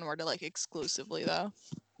watch Onward like exclusively though.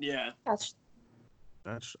 Yeah.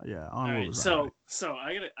 That's yeah. All Onward right. was So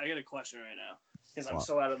alright. I got a question right now because I'm What?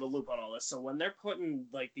 so out of the loop on all this. So when they're putting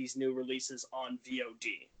like these new releases on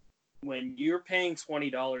VOD, when you're paying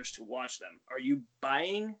 $20 to watch them, are you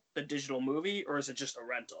buying the digital movie or is it just a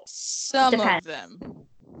rental? Some Depends. of them.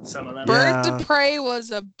 Some of them. Birds Yeah. of Prey was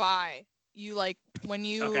a buy. You like when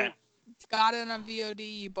you Okay. got it on VOD,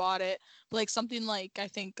 you bought it. Like something like I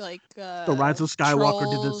think like The Rise of Skywalker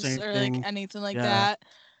did the Trolls same or thing. like anything like Yeah. that.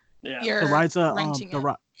 Yeah. You're The Rise of renting it.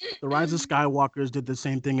 the Rise of Skywalkers did the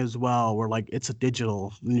same thing as well, where like it's a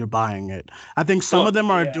digital and you're buying it. I think some of them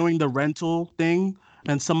are Yeah. doing the rental thing,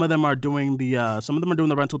 and some of them are doing the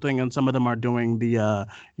rental thing, and some of them are doing the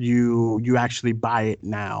you actually buy it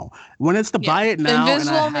now. When it's the buy it now, and I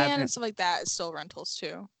Invisible Man haven't and stuff like that is still rentals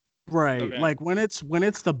too. right, Okay. like when it's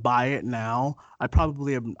the buy it now, I'm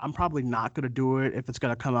probably not gonna do it if it's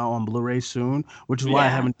gonna come out on Blu-ray soon, which is why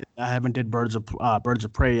Yeah. I haven't did Birds of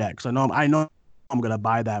Prey yet, because I know I'm gonna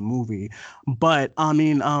buy that movie. But I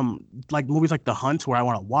mean, like movies like The Hunt where I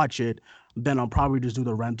want to watch it, then I'll probably just do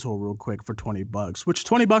the rental real quick for $20, which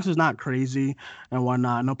 $20 is not crazy and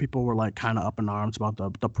whatnot. I know people were like kind of up in arms about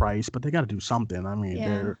the price, but they got to do something. I mean,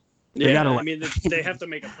 Yeah. they gotta, I like- mean, they have to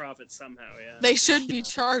make a profit somehow. Yeah. They should be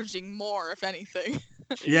charging more, if anything.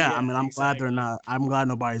 yeah. I mean, I'm glad they're exactly. not. I'm glad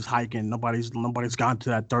nobody's hiking. Nobody's gone to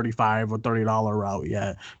that $35 or $30 route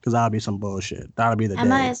yet, because that'll be some bullshit. That'll be the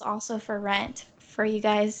Emma day. is also for rent for you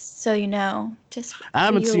guys, so you know, just for I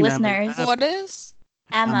haven't you seen Emma. listeners. What is?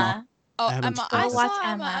 Emma. Oh, I haven't Emma. seen I Go watch saw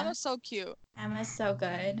Emma. Emma. Emma's so cute. Emma's so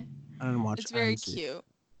good. I didn't watch. It's I very didn't see it. cute.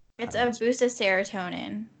 It's a boost of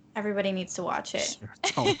serotonin. Everybody needs to watch it.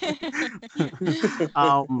 It's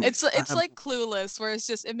I have- like Clueless, where it's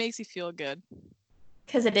just it makes you feel good.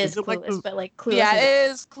 Because it is Is it like Clueless, the- but like Clueless Yeah, is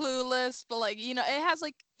it is Clueless, but like it has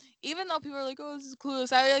like even though people are like, oh, this is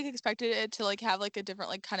Clueless, I like expected it to like have like a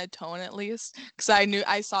different like kind of tone at least, because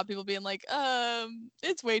I saw people being like,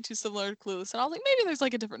 it's way too similar to Clueless, and I was like, maybe there's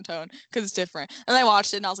like a different tone because it's different, and I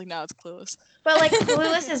watched it and I was like, no, it's Clueless. But like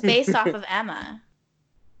Clueless is based off of Emma.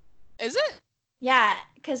 Is it? Yeah,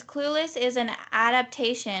 because Clueless is an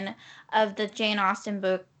adaptation of the Jane Austen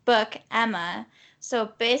book Emma.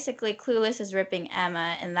 So basically, Clueless is ripping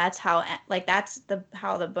Emma, and that's how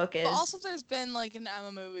how the book is. But also, there's been like an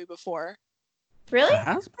Emma movie before. Really?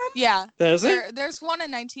 Has been? Yeah, Is it? there's one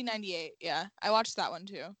in 1998. Yeah, I watched that one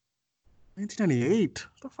too. 1998.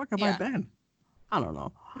 What the fuck have I Yeah. been? I don't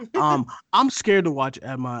know. I'm scared to watch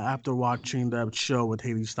Emma after watching that show with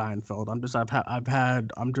Haley Steinfeld. I'm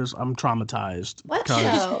traumatized. What because-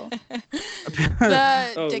 show?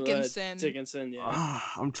 The Dickinson. Dickinson, yeah.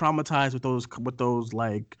 I'm traumatized with those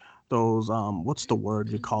like those what's the word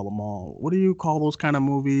you call them all? What do you call those kind of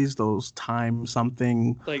movies? Those time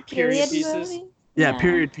something. Like period pieces. movie? Yeah,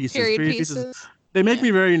 period pieces. Period pieces. They make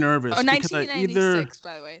me very nervous. Oh, because I 1996,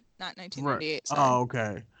 by the way, not 1998. Sorry. Oh,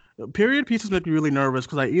 okay. Period pieces make me really nervous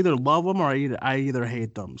because I either love them or I either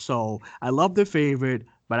hate them. So I love The Favorite,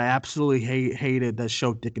 but I absolutely hated that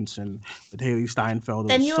show Dickinson with Haley Steinfeld. It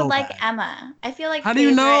Then was you so would like bad. Emma. I feel like How do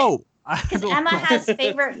you know? I Because don't Emma know. has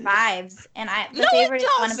favorite vibes, and No, favorite it is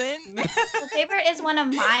one of doesn't. the favorite is one of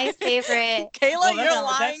my favorite. Kayla, Well, you're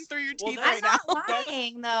that's- lying through your teeth that's- I'm right not now.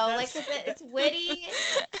 lying though. Like 'cause it's witty,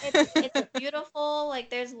 it's beautiful. Like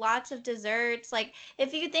there's lots of desserts. Like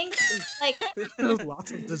if you think like There's lots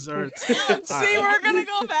of desserts. See, we're gonna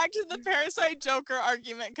go back to the Parasite Joker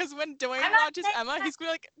argument because when Dwayne I'm not watches saying Emma, that. he's gonna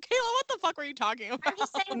be like, Kayla, what the fuck were you talking about? I'm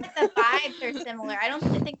just saying that the vibes are similar. I don't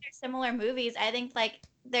think they're similar movies. I think like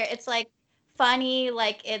it's like funny,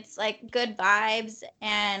 like it's like good vibes,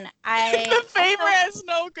 and The Favorite has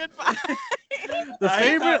no good vibes. The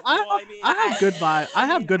Favorite. I have good vibes. I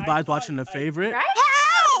have good I vibes thought- watching The Favorite. right?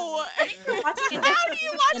 How? Watching it How do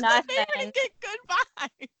you watch than The us Favorite then. and get good vibes?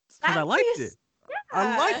 Because I liked it.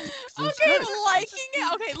 I liked it. It was Okay, good. liking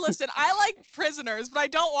it. Okay, listen, I like Prisoners, but I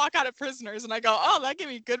don't walk out of Prisoners and I go, oh, that gave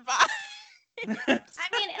me good vibes. I mean,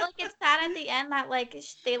 like it's sad at the end that like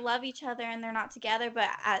they love each other and they're not together, but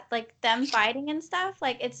at like them fighting and stuff,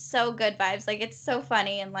 like it's so good vibes. Like it's so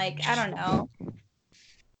funny and like I don't know.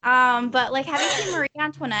 But like, have you seen Marie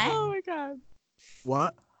Antoinette? Oh my god.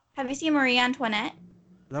 What? Have you seen Marie Antoinette?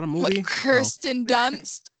 Is that a movie? What, Kirsten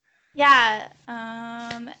Dunst? Yeah.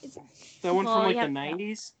 That one Well, from like yeah, the yeah.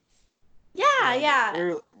 90s?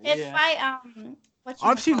 Yeah. It's by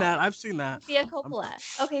I've seen that. I've seen that. Sofia Coppola.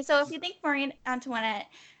 Okay, so if you think Marie Antoinette,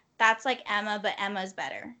 that's like Emma, but Emma's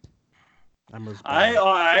better. Emma's I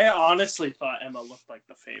better. honestly thought Emma looked like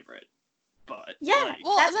the favorite, but Yeah,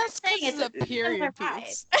 Well, that's that's the thing. because it's a period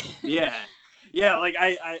piece. yeah. Like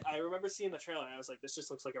I remember seeing the trailer and I was like, this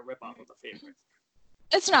just looks like a ripoff of the favorite.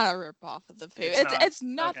 It's not a ripoff of the favorite. It's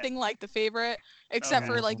nothing Okay. like the favorite, except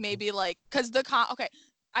for like maybe like because okay.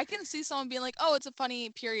 I can see someone being like, "Oh, it's a funny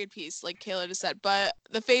period piece," like Kayla just said. But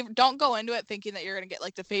the favorite, don't go into it thinking that you're gonna get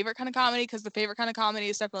like the favorite kind of comedy, because the favorite kind of comedy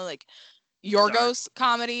is definitely like Yorgos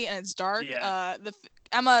comedy, and it's dark. Yeah.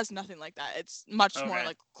 Emma is nothing like that. It's much more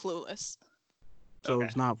like Clueless. So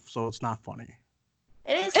it's not funny.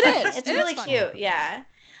 It is. It funny. is. It's It really is cute. Yeah.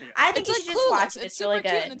 I think It's you should like just watch Clueless. it. It's It's really super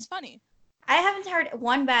good. cute and it's funny. I haven't heard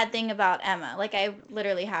one bad thing about Emma. Like I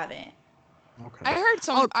literally haven't. Okay.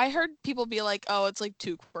 I heard people be like, "Oh, it's like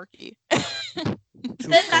too quirky."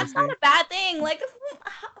 Then that's not a bad thing. Like,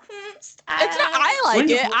 It's not. I like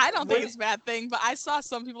it. I don't think wait. it's a bad thing, but I saw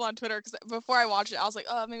some people on Twitter because before I watched it, I was like,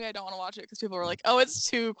 "Oh, maybe I don't want to watch it," because people were like, "Oh, it's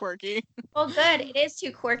too quirky." Well, good. It is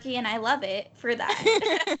too quirky, and I love it for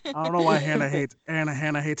that. I don't know why Hannah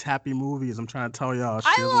hates happy movies. I'm trying to tell y'all. She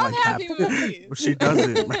I doesn't love like happy movies. But she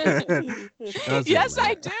doesn't, man. She doesn't, Yes, man.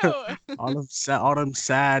 I do. all them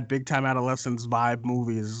sad big time adolescence vibe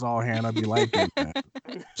movies is all Hannah be liking, man.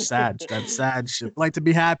 That's sad shit. Like to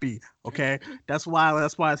be happy, okay? That's why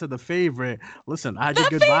I said the favorite. Listen, I get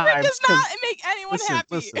good favorite vibes. does not make anyone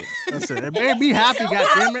happy. Listen. It made me happy,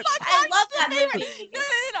 goddammit. I love that movie. No.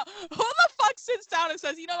 Who the fuck sits down and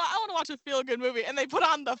says, "You know what? I want to watch a feel-good movie," and they put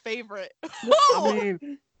on The Favorite? I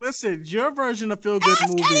mean, listen, your version of feel good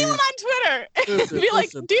movie. Ask anyone on Twitter. Be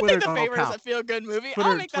like, Listen, "Do you Twitter think The don't Favorite count. is a feel-good movie?" Twitter,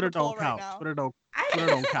 I'll make that Twitter a poll don't right count. now. Twitter don't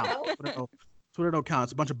count. Twitter don't count.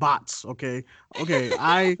 It's a bunch of bots. Okay.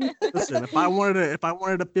 I listen. If I wanted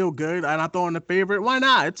to feel good and I throw in the favorite, why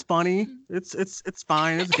not? It's funny. It's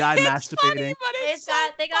fine. It's a guy masturbating. Funny,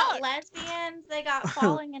 but They got lesbians. They got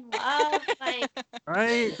falling in love. Like,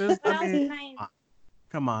 right. what else can I?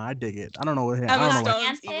 Come on, I dig it. I don't know what Hannah. Emma I don't know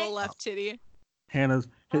what Stone's evil left titty. Hannah's.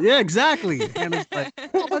 Yeah, exactly. Hannah's like,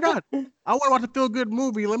 oh my god, I want to watch a feel good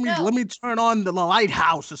movie. Let me turn on the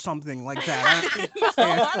Lighthouse or something like that.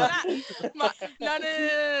 No.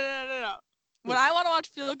 When I want to watch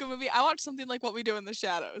a feel-good movie, I watch something like What We Do in the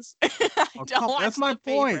Shadows. That's my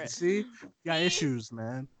point. Favorite. See, you got issues,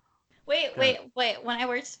 man. Wait. When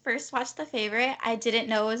I first watched The Favorite, I didn't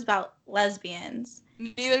know it was about lesbians.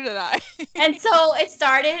 Neither did I. And so it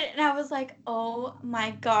started, and I was like, "Oh my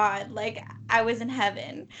god!" Like I was in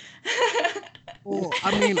heaven. Well,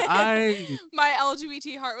 I mean, my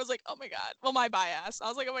LGBT heart was like, "Oh my god." Well, my bias. I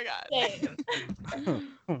was like, "Oh my god."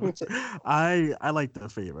 I like The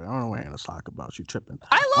Favorite. I don't know what Hannah's talking about. She tripping.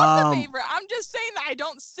 I love The Favorite. I'm just saying that I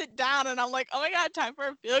don't sit down and I'm like, "Oh my god, time for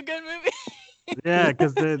a feel-good movie." Yeah,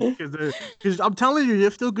 because I'm telling you,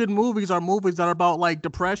 your feel good movies are movies that are about like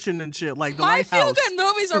depression and shit, like The Lighthouse. My feel good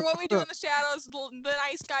movies are What We Do in the Shadows, The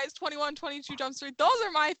Nice Guys, 21-22 Jump Street. Those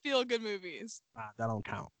are my feel good movies. That don't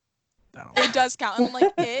count. It does count. And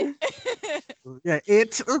like It. Yeah,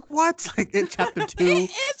 It. What? Like It Chapter 2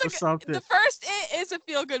 or something. The first It is a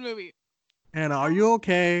feel good movie. Hannah, are you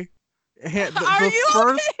okay? Are you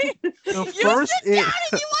okay? The you first sit down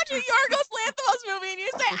and you watch a Yorgos Lanthimos movie and you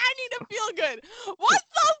say, "I need to feel good." What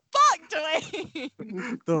the fuck,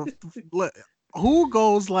 Dwayne? Who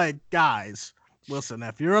goes like, guys? Listen,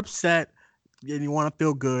 if you're upset and you want to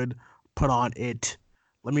feel good, put on It.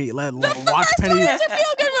 Let watch Penny. It's a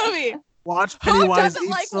feel good movie. Watch Pennywise. Who doesn't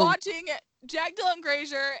like watching Jack Dylan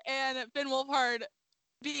Grazer and Finn Wolfhard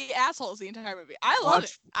be assholes the entire movie? I love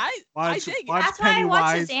it. I dig it. That's why I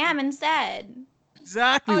watched Shazam instead.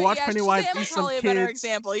 Exactly. Watch Pennywise Shazam eat is some probably kids. A better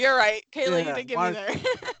example. You're right, Kayla. You did give me there.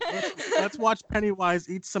 Let's watch Pennywise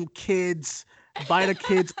eat some kids. Bite a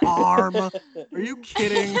kid's arm. Are you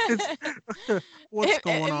kidding? What's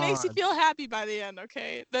going on? It makes you feel happy by the end,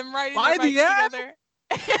 okay? Them riding By their the bikes together.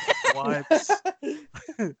 What?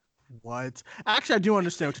 What? Actually, I do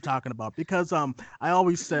understand what you're talking about because I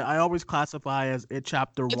always classify as It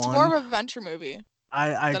Chapter 1. It's more of an adventure movie.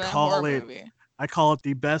 I call it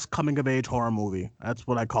the best coming of age horror movie. That's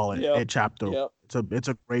what I call it. It Chapter. Yep. It's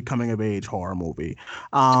a great coming of age horror movie. It's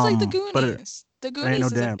like The Goonies. The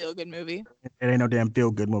Goonies is a feel-good movie. It ain't no damn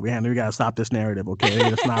feel-good movie. Hannah, we gotta stop this narrative,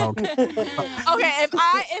 okay? It's not okay. Okay,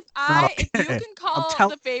 if you can call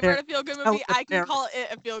The Favorite a feel-good movie, I can call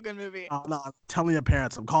it a feel-good movie. No, I'm telling your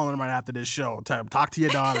parents. I'm calling them right after this show. Talk to your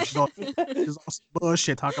daughter. She's all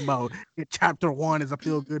bullshit. Talk about It Chapter 1 is a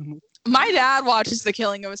feel-good movie. My dad watches The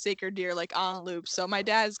Killing of a Sacred Deer like on loop, so my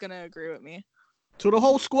dad's gonna agree with me. So the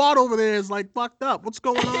whole squad over there is like fucked up. What's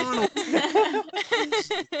going on?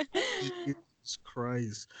 Jesus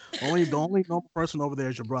Christ. The only normal person over there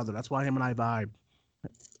is your brother. That's why him and I vibe.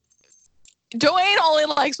 Dwayne only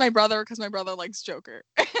likes my brother because my brother likes Joker.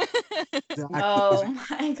 Oh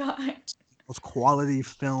my god. It's quality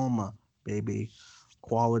film, baby.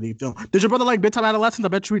 Quality film. Did your brother like Big Time Adolescence? I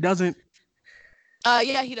bet you he doesn't.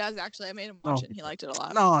 Yeah, he does actually. I made him watch it. And he liked it a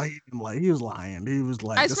lot. No, he didn't like. He was lying. He was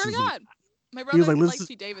like, I swear to God, my brother was like, likes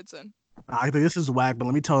Pete Davidson. I think this is whack, but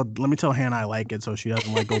let me tell Hannah I like it so she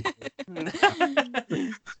doesn't like go.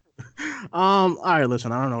 All right,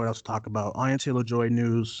 listen. I don't know what else to talk about. Anya Taylor-Joy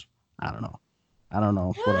news. I don't know.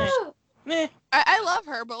 What else? I love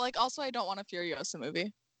her, but like also I don't want a Furiosa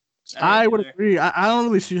movie. I would agree. I don't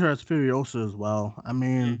really see her as Furiosa as well. I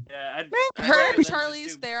mean, her and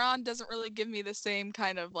Charlize Theron doesn't really give me the same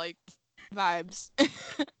kind of like vibes.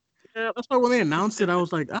 Yeah, that's why when they announced it, I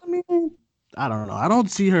was like, I mean, I don't know. I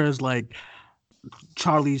don't see her as like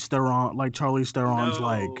Charlize Theron's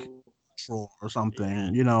like or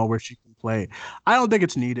something, you know, where she can play. I don't think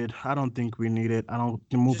it's needed. I don't think we need it. I don't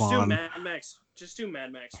move just on. Just do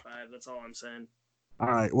Mad Max 5. That's all I'm saying.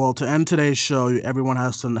 All right. Well, to end today's show, everyone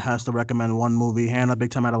has to recommend one movie. Hannah,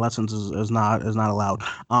 Big Time Adolescence is not allowed.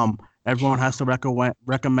 Everyone has to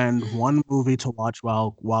recommend one movie to watch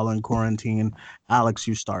while in quarantine. Alex,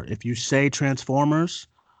 you start. If you say Transformers,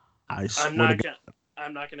 I swear to God.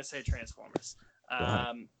 I'm not gonna say Transformers.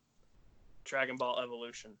 Dragon Ball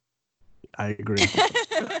Evolution. I agree. I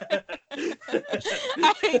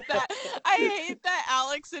hate that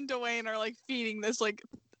Alex and Dwayne are like feeding this like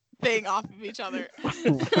thing off of each other.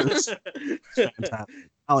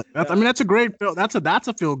 That's a great film. That's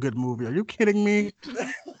a feel good movie. Are you kidding me?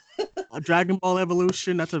 A Dragon Ball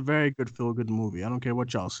Evolution. That's a very good feel good movie. I don't care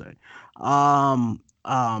what y'all say.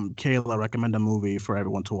 Kayla, recommend a movie for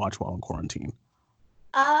everyone to watch while in quarantine.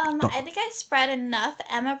 I think I spread enough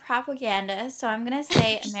Emma propaganda, so I'm gonna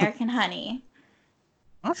say American Honey.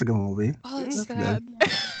 That's a good movie. Oh, that's sad.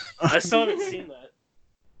 I still haven't seen that.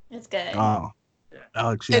 It's good. Oh,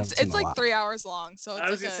 Alex, it's like 3 hours long, so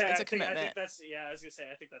it's a commitment. I was gonna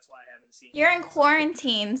say I think that's why I haven't seen. You're in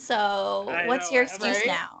quarantine, so what's your excuse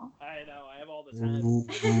now? I know. I have all the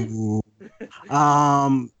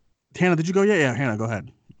time. Hannah, did you go yet? Yeah, Hannah, go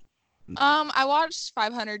ahead. I watched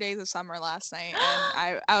 500 Days of Summer last night,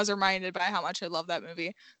 and I was reminded by how much I love that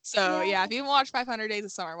movie. So yeah, if you haven't watched 500 Days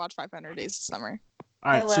of Summer, watch 500 Days of Summer.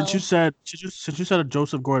 All right, since you said a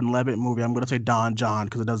Joseph Gordon-Levitt movie, I'm gonna say Don John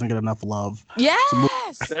because it doesn't get enough love.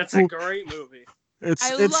 Yes, that's a great movie.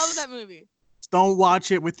 I love that movie. Don't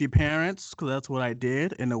watch it with your parents because that's what I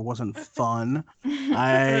did, and it wasn't fun.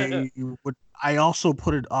 I also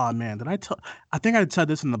put it. Oh man, did I tell? I think I said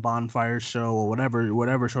this in the Bonfire show or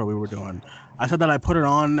whatever show we were doing. I said that I put it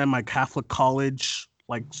on in my Catholic college,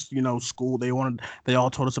 like school. They all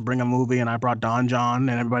told us to bring a movie, and I brought Don John,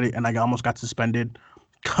 and everybody, and I almost got suspended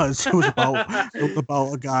because it was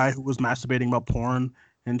about a guy who was masturbating about porn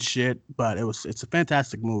and shit. But it's a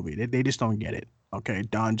fantastic movie. They just don't get it. Okay,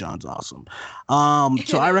 Don John's awesome.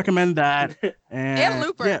 So I recommend that. And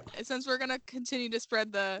Looper. Yeah. Since we're gonna continue to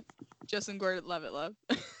spread the Justin Gordon-Levitt love.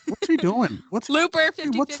 What's he doing? What's Looper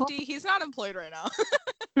 50-50? He's not employed right now.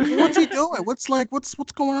 What's he doing? What's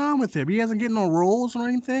going on with him? He hasn't getting no roles or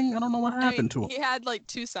anything. I don't know what happened to him. He had like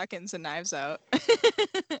 2 seconds in Knives Out.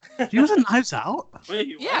 He was in Knives Out?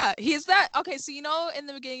 Wait, yeah, he's that. Okay, so in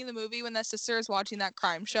the beginning of the movie when that sister is watching that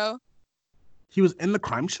crime show. He was in the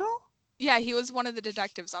crime show? Yeah, he was one of the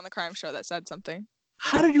detectives on the crime show that said something.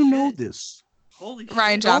 How did you know this? Holy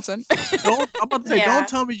Ryan shit. Johnson. I'm about to say, don't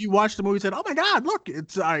tell me you watched the movie and said, oh my God, look,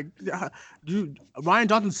 it's Ryan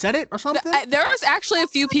Johnson said it or something? There was actually a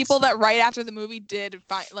few people that right after the movie did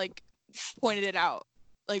pointed it out,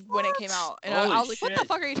 like when it came out. And I was like, what the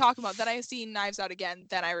fuck are you talking about? Then I seen Knives Out again.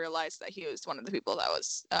 Then I realized that he was one of the people that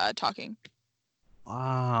was talking.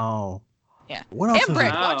 Wow. Yeah. What else? And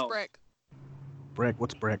Brick. Watch Brick. Brick.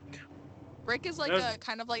 What's Brick? Brick is like a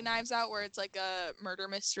kind of like Knives Out, where it's like a murder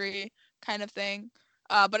mystery kind of thing,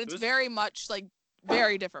 but it's very much like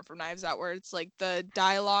very different from Knives Out, where it's like the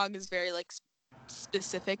dialogue is very like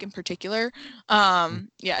specific and particular.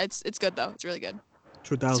 Yeah, it's good though. It's really good.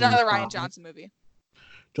 It's another Ryan Johnson movie.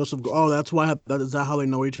 Joseph. Oh, that's why. Is that how they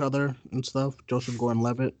know each other and stuff? Joseph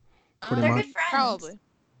Gordon-Levitt. Pretty much. Good friends. Probably.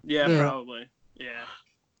 Yeah, probably. Yeah.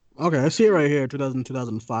 Okay, I see it right here.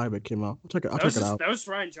 2005 it came out. I'll check it out. That was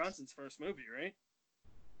Ryan Johnson's first movie, right?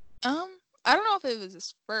 I don't know if it was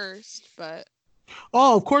his first, but.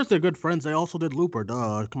 Oh, of course they're good friends. They also did Looper.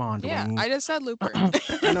 Duh, come on, Dwayne. Yeah, I just said Looper. I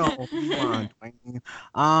know. Come on, Dwayne.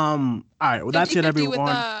 All right. Well, that's it, everyone.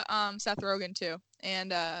 With Seth Rogen too,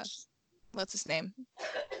 and what's his name?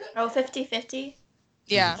 Oh, 50-50?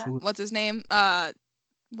 Yeah, Jesus, who- what's his name?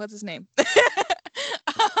 What's his name?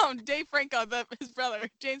 Dave Franco, his brother,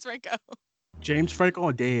 James Franco. James Franco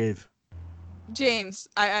or Dave? James.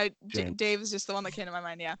 James. Dave is just the one that came to my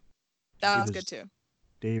mind. Yeah, that one's good too.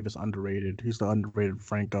 Dave is underrated. He's the underrated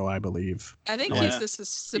Franco, I believe. I think Yeah. he's the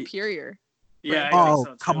superior. Yeah, I think Oh,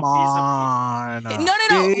 so too. come He's on. No.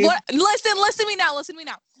 Dave- What? Listen to me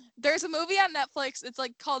now. There's a movie on Netflix. It's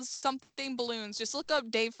like called something balloons. Just look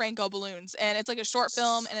up Dave Franco balloons, and it's like a short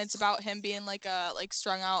film, and it's about him being like a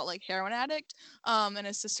strung out like heroin addict, and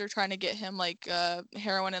his sister trying to get him like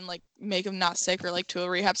heroin and like make him not sick or like to a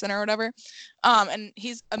rehab center or whatever. And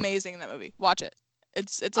he's amazing in that movie. Watch it.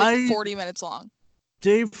 It's like 40 minutes long.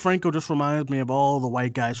 Dave Franco just reminds me of all the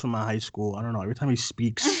white guys from my high school. I don't know. Every time he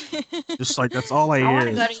speaks, just like that's all I I hear. want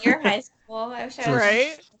to go to your high school. I wish I was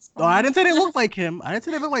Right? No, I didn't say they look like him. I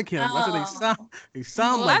said Oh. they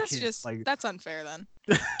sound Well, like that's him. just Like that's unfair then.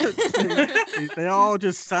 they all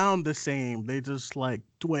just sound the same. They just like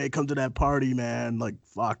Dwayne, come to that party, man. Like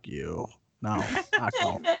fuck you. No, not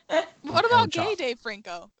going. What Okay, about ciao. gay Dave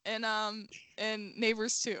Franco and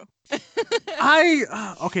Neighbors 2?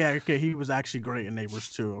 Okay. He was actually great in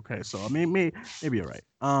Neighbors too. Okay, so I mean, maybe you're right.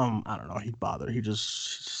 I don't know. He bothered.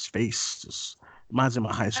 His face just reminds me of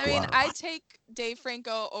my high I school. mean, don't know. I take Dave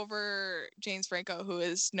Franco over James Franco, who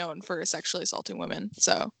is known for sexually assaulting women.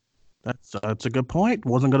 So That's a good point.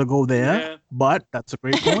 Wasn't gonna go there, Yeah. but that's a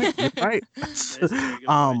great point. You're right. That's a very good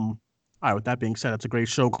point. All right. With that being said, that's a great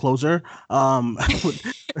show closer.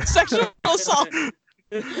 sexual assault.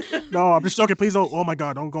 No, I'm just joking. Please don't. Oh my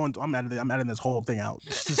God, don't go into. I'm editing this whole thing out.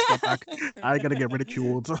 Just step back. I gotta get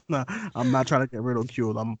ridiculed. I'm not trying to get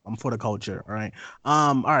ridiculed. I'm for the culture. All right.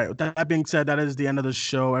 All right. With that being said, that is the end of the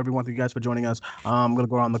show. Everyone, thank you guys for joining us. I'm gonna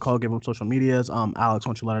go around the call, give them social medias. Alex, why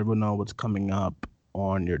don't you let everyone know what's coming up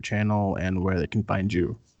on your channel and where they can find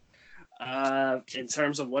you? In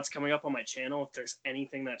terms of what's coming up on my channel, if there's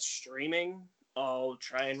anything that's streaming, I'll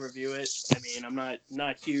try and review it. I mean, I'm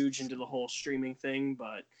not huge into the whole streaming thing,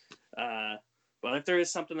 but if there is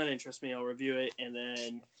something that interests me, I'll review it. And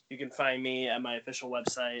then you can find me at my official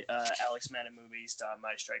website,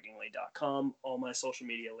 alexmanamovies.mystrikingly.com. All my social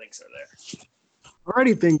media links are there.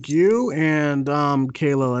 Alrighty, thank you. And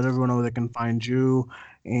Kayla, let everyone know where they can find you.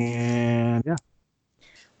 And yeah.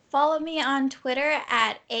 Follow me on Twitter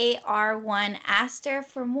at AR1Aster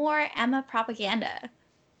for more Emma propaganda.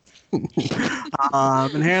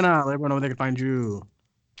 And Hannah, let everyone know where they can find you.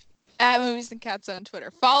 At Movies and Cats on Twitter.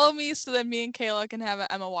 Follow me so that me and Kayla can have an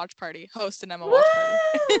Emma watch party. Host an Emma watch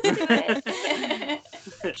party.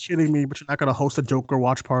 Kidding me, but you're not gonna host a Joker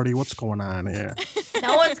watch party. What's going on here?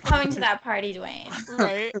 No one's coming to that party, Dwayne.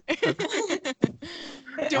 Right?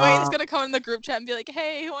 Dwayne's gonna come in the group chat and be like,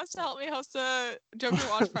 hey, who wants to help me host a Joker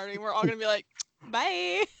watch party? And we're all gonna be like,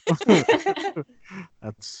 bye.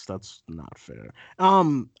 That's not fair.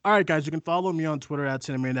 All right, guys, you can follow me on Twitter at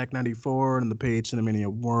Cinemaniac94 and the page Cinemania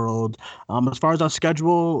World. As far as our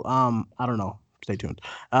schedule, I don't know. Stay tuned.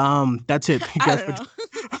 That's it.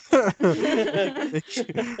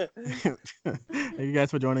 Thank you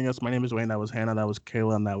guys for joining us. My name is Wayne. That was Hannah. That was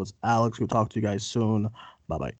Kayla. And that was Alex. We'll talk to you guys soon. Bye-bye.